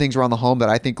done things around the home that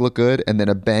I think look good, and then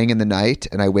a bang in the night,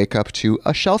 and I wake up to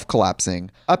a shelf collapsing,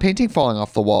 a painting falling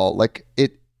off the wall.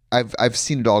 I've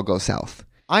seen it all go south.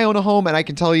 I own a home, and I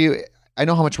can tell you, I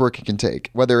know how much work it can take.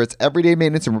 Whether it's everyday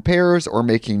maintenance and repairs or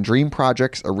making dream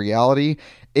projects a reality,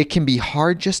 it can be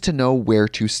hard just to know where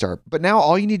to start. But now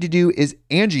all you need to do is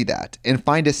Angie that and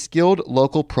find a skilled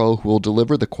local pro who will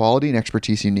deliver the quality and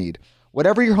expertise you need.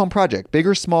 Whatever your home project, big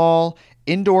or small,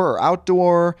 indoor or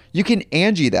outdoor, you can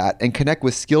Angie that and connect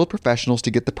with skilled professionals to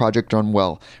get the project done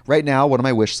well. Right now, one of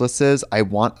my wish lists is I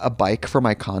want a bike for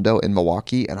my condo in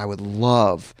Milwaukee, and I would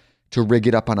love to rig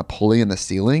it up on a pulley in the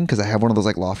ceiling because I have one of those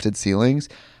like lofted ceilings,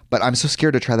 but I'm so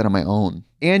scared to try that on my own.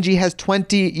 Angie has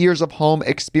 20 years of home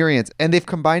experience, and they've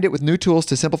combined it with new tools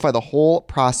to simplify the whole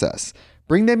process.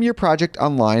 Bring them your project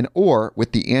online or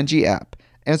with the Angie app.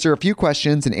 Answer a few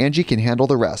questions and Angie can handle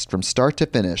the rest from start to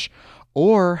finish,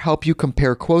 or help you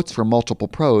compare quotes from multiple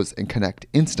pros and connect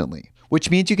instantly,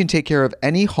 which means you can take care of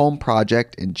any home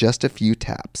project in just a few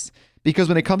taps. Because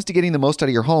when it comes to getting the most out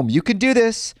of your home, you can do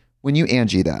this when you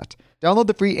Angie that. Download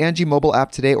the free Angie mobile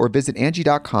app today or visit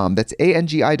Angie.com. That's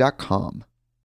ANGI.com.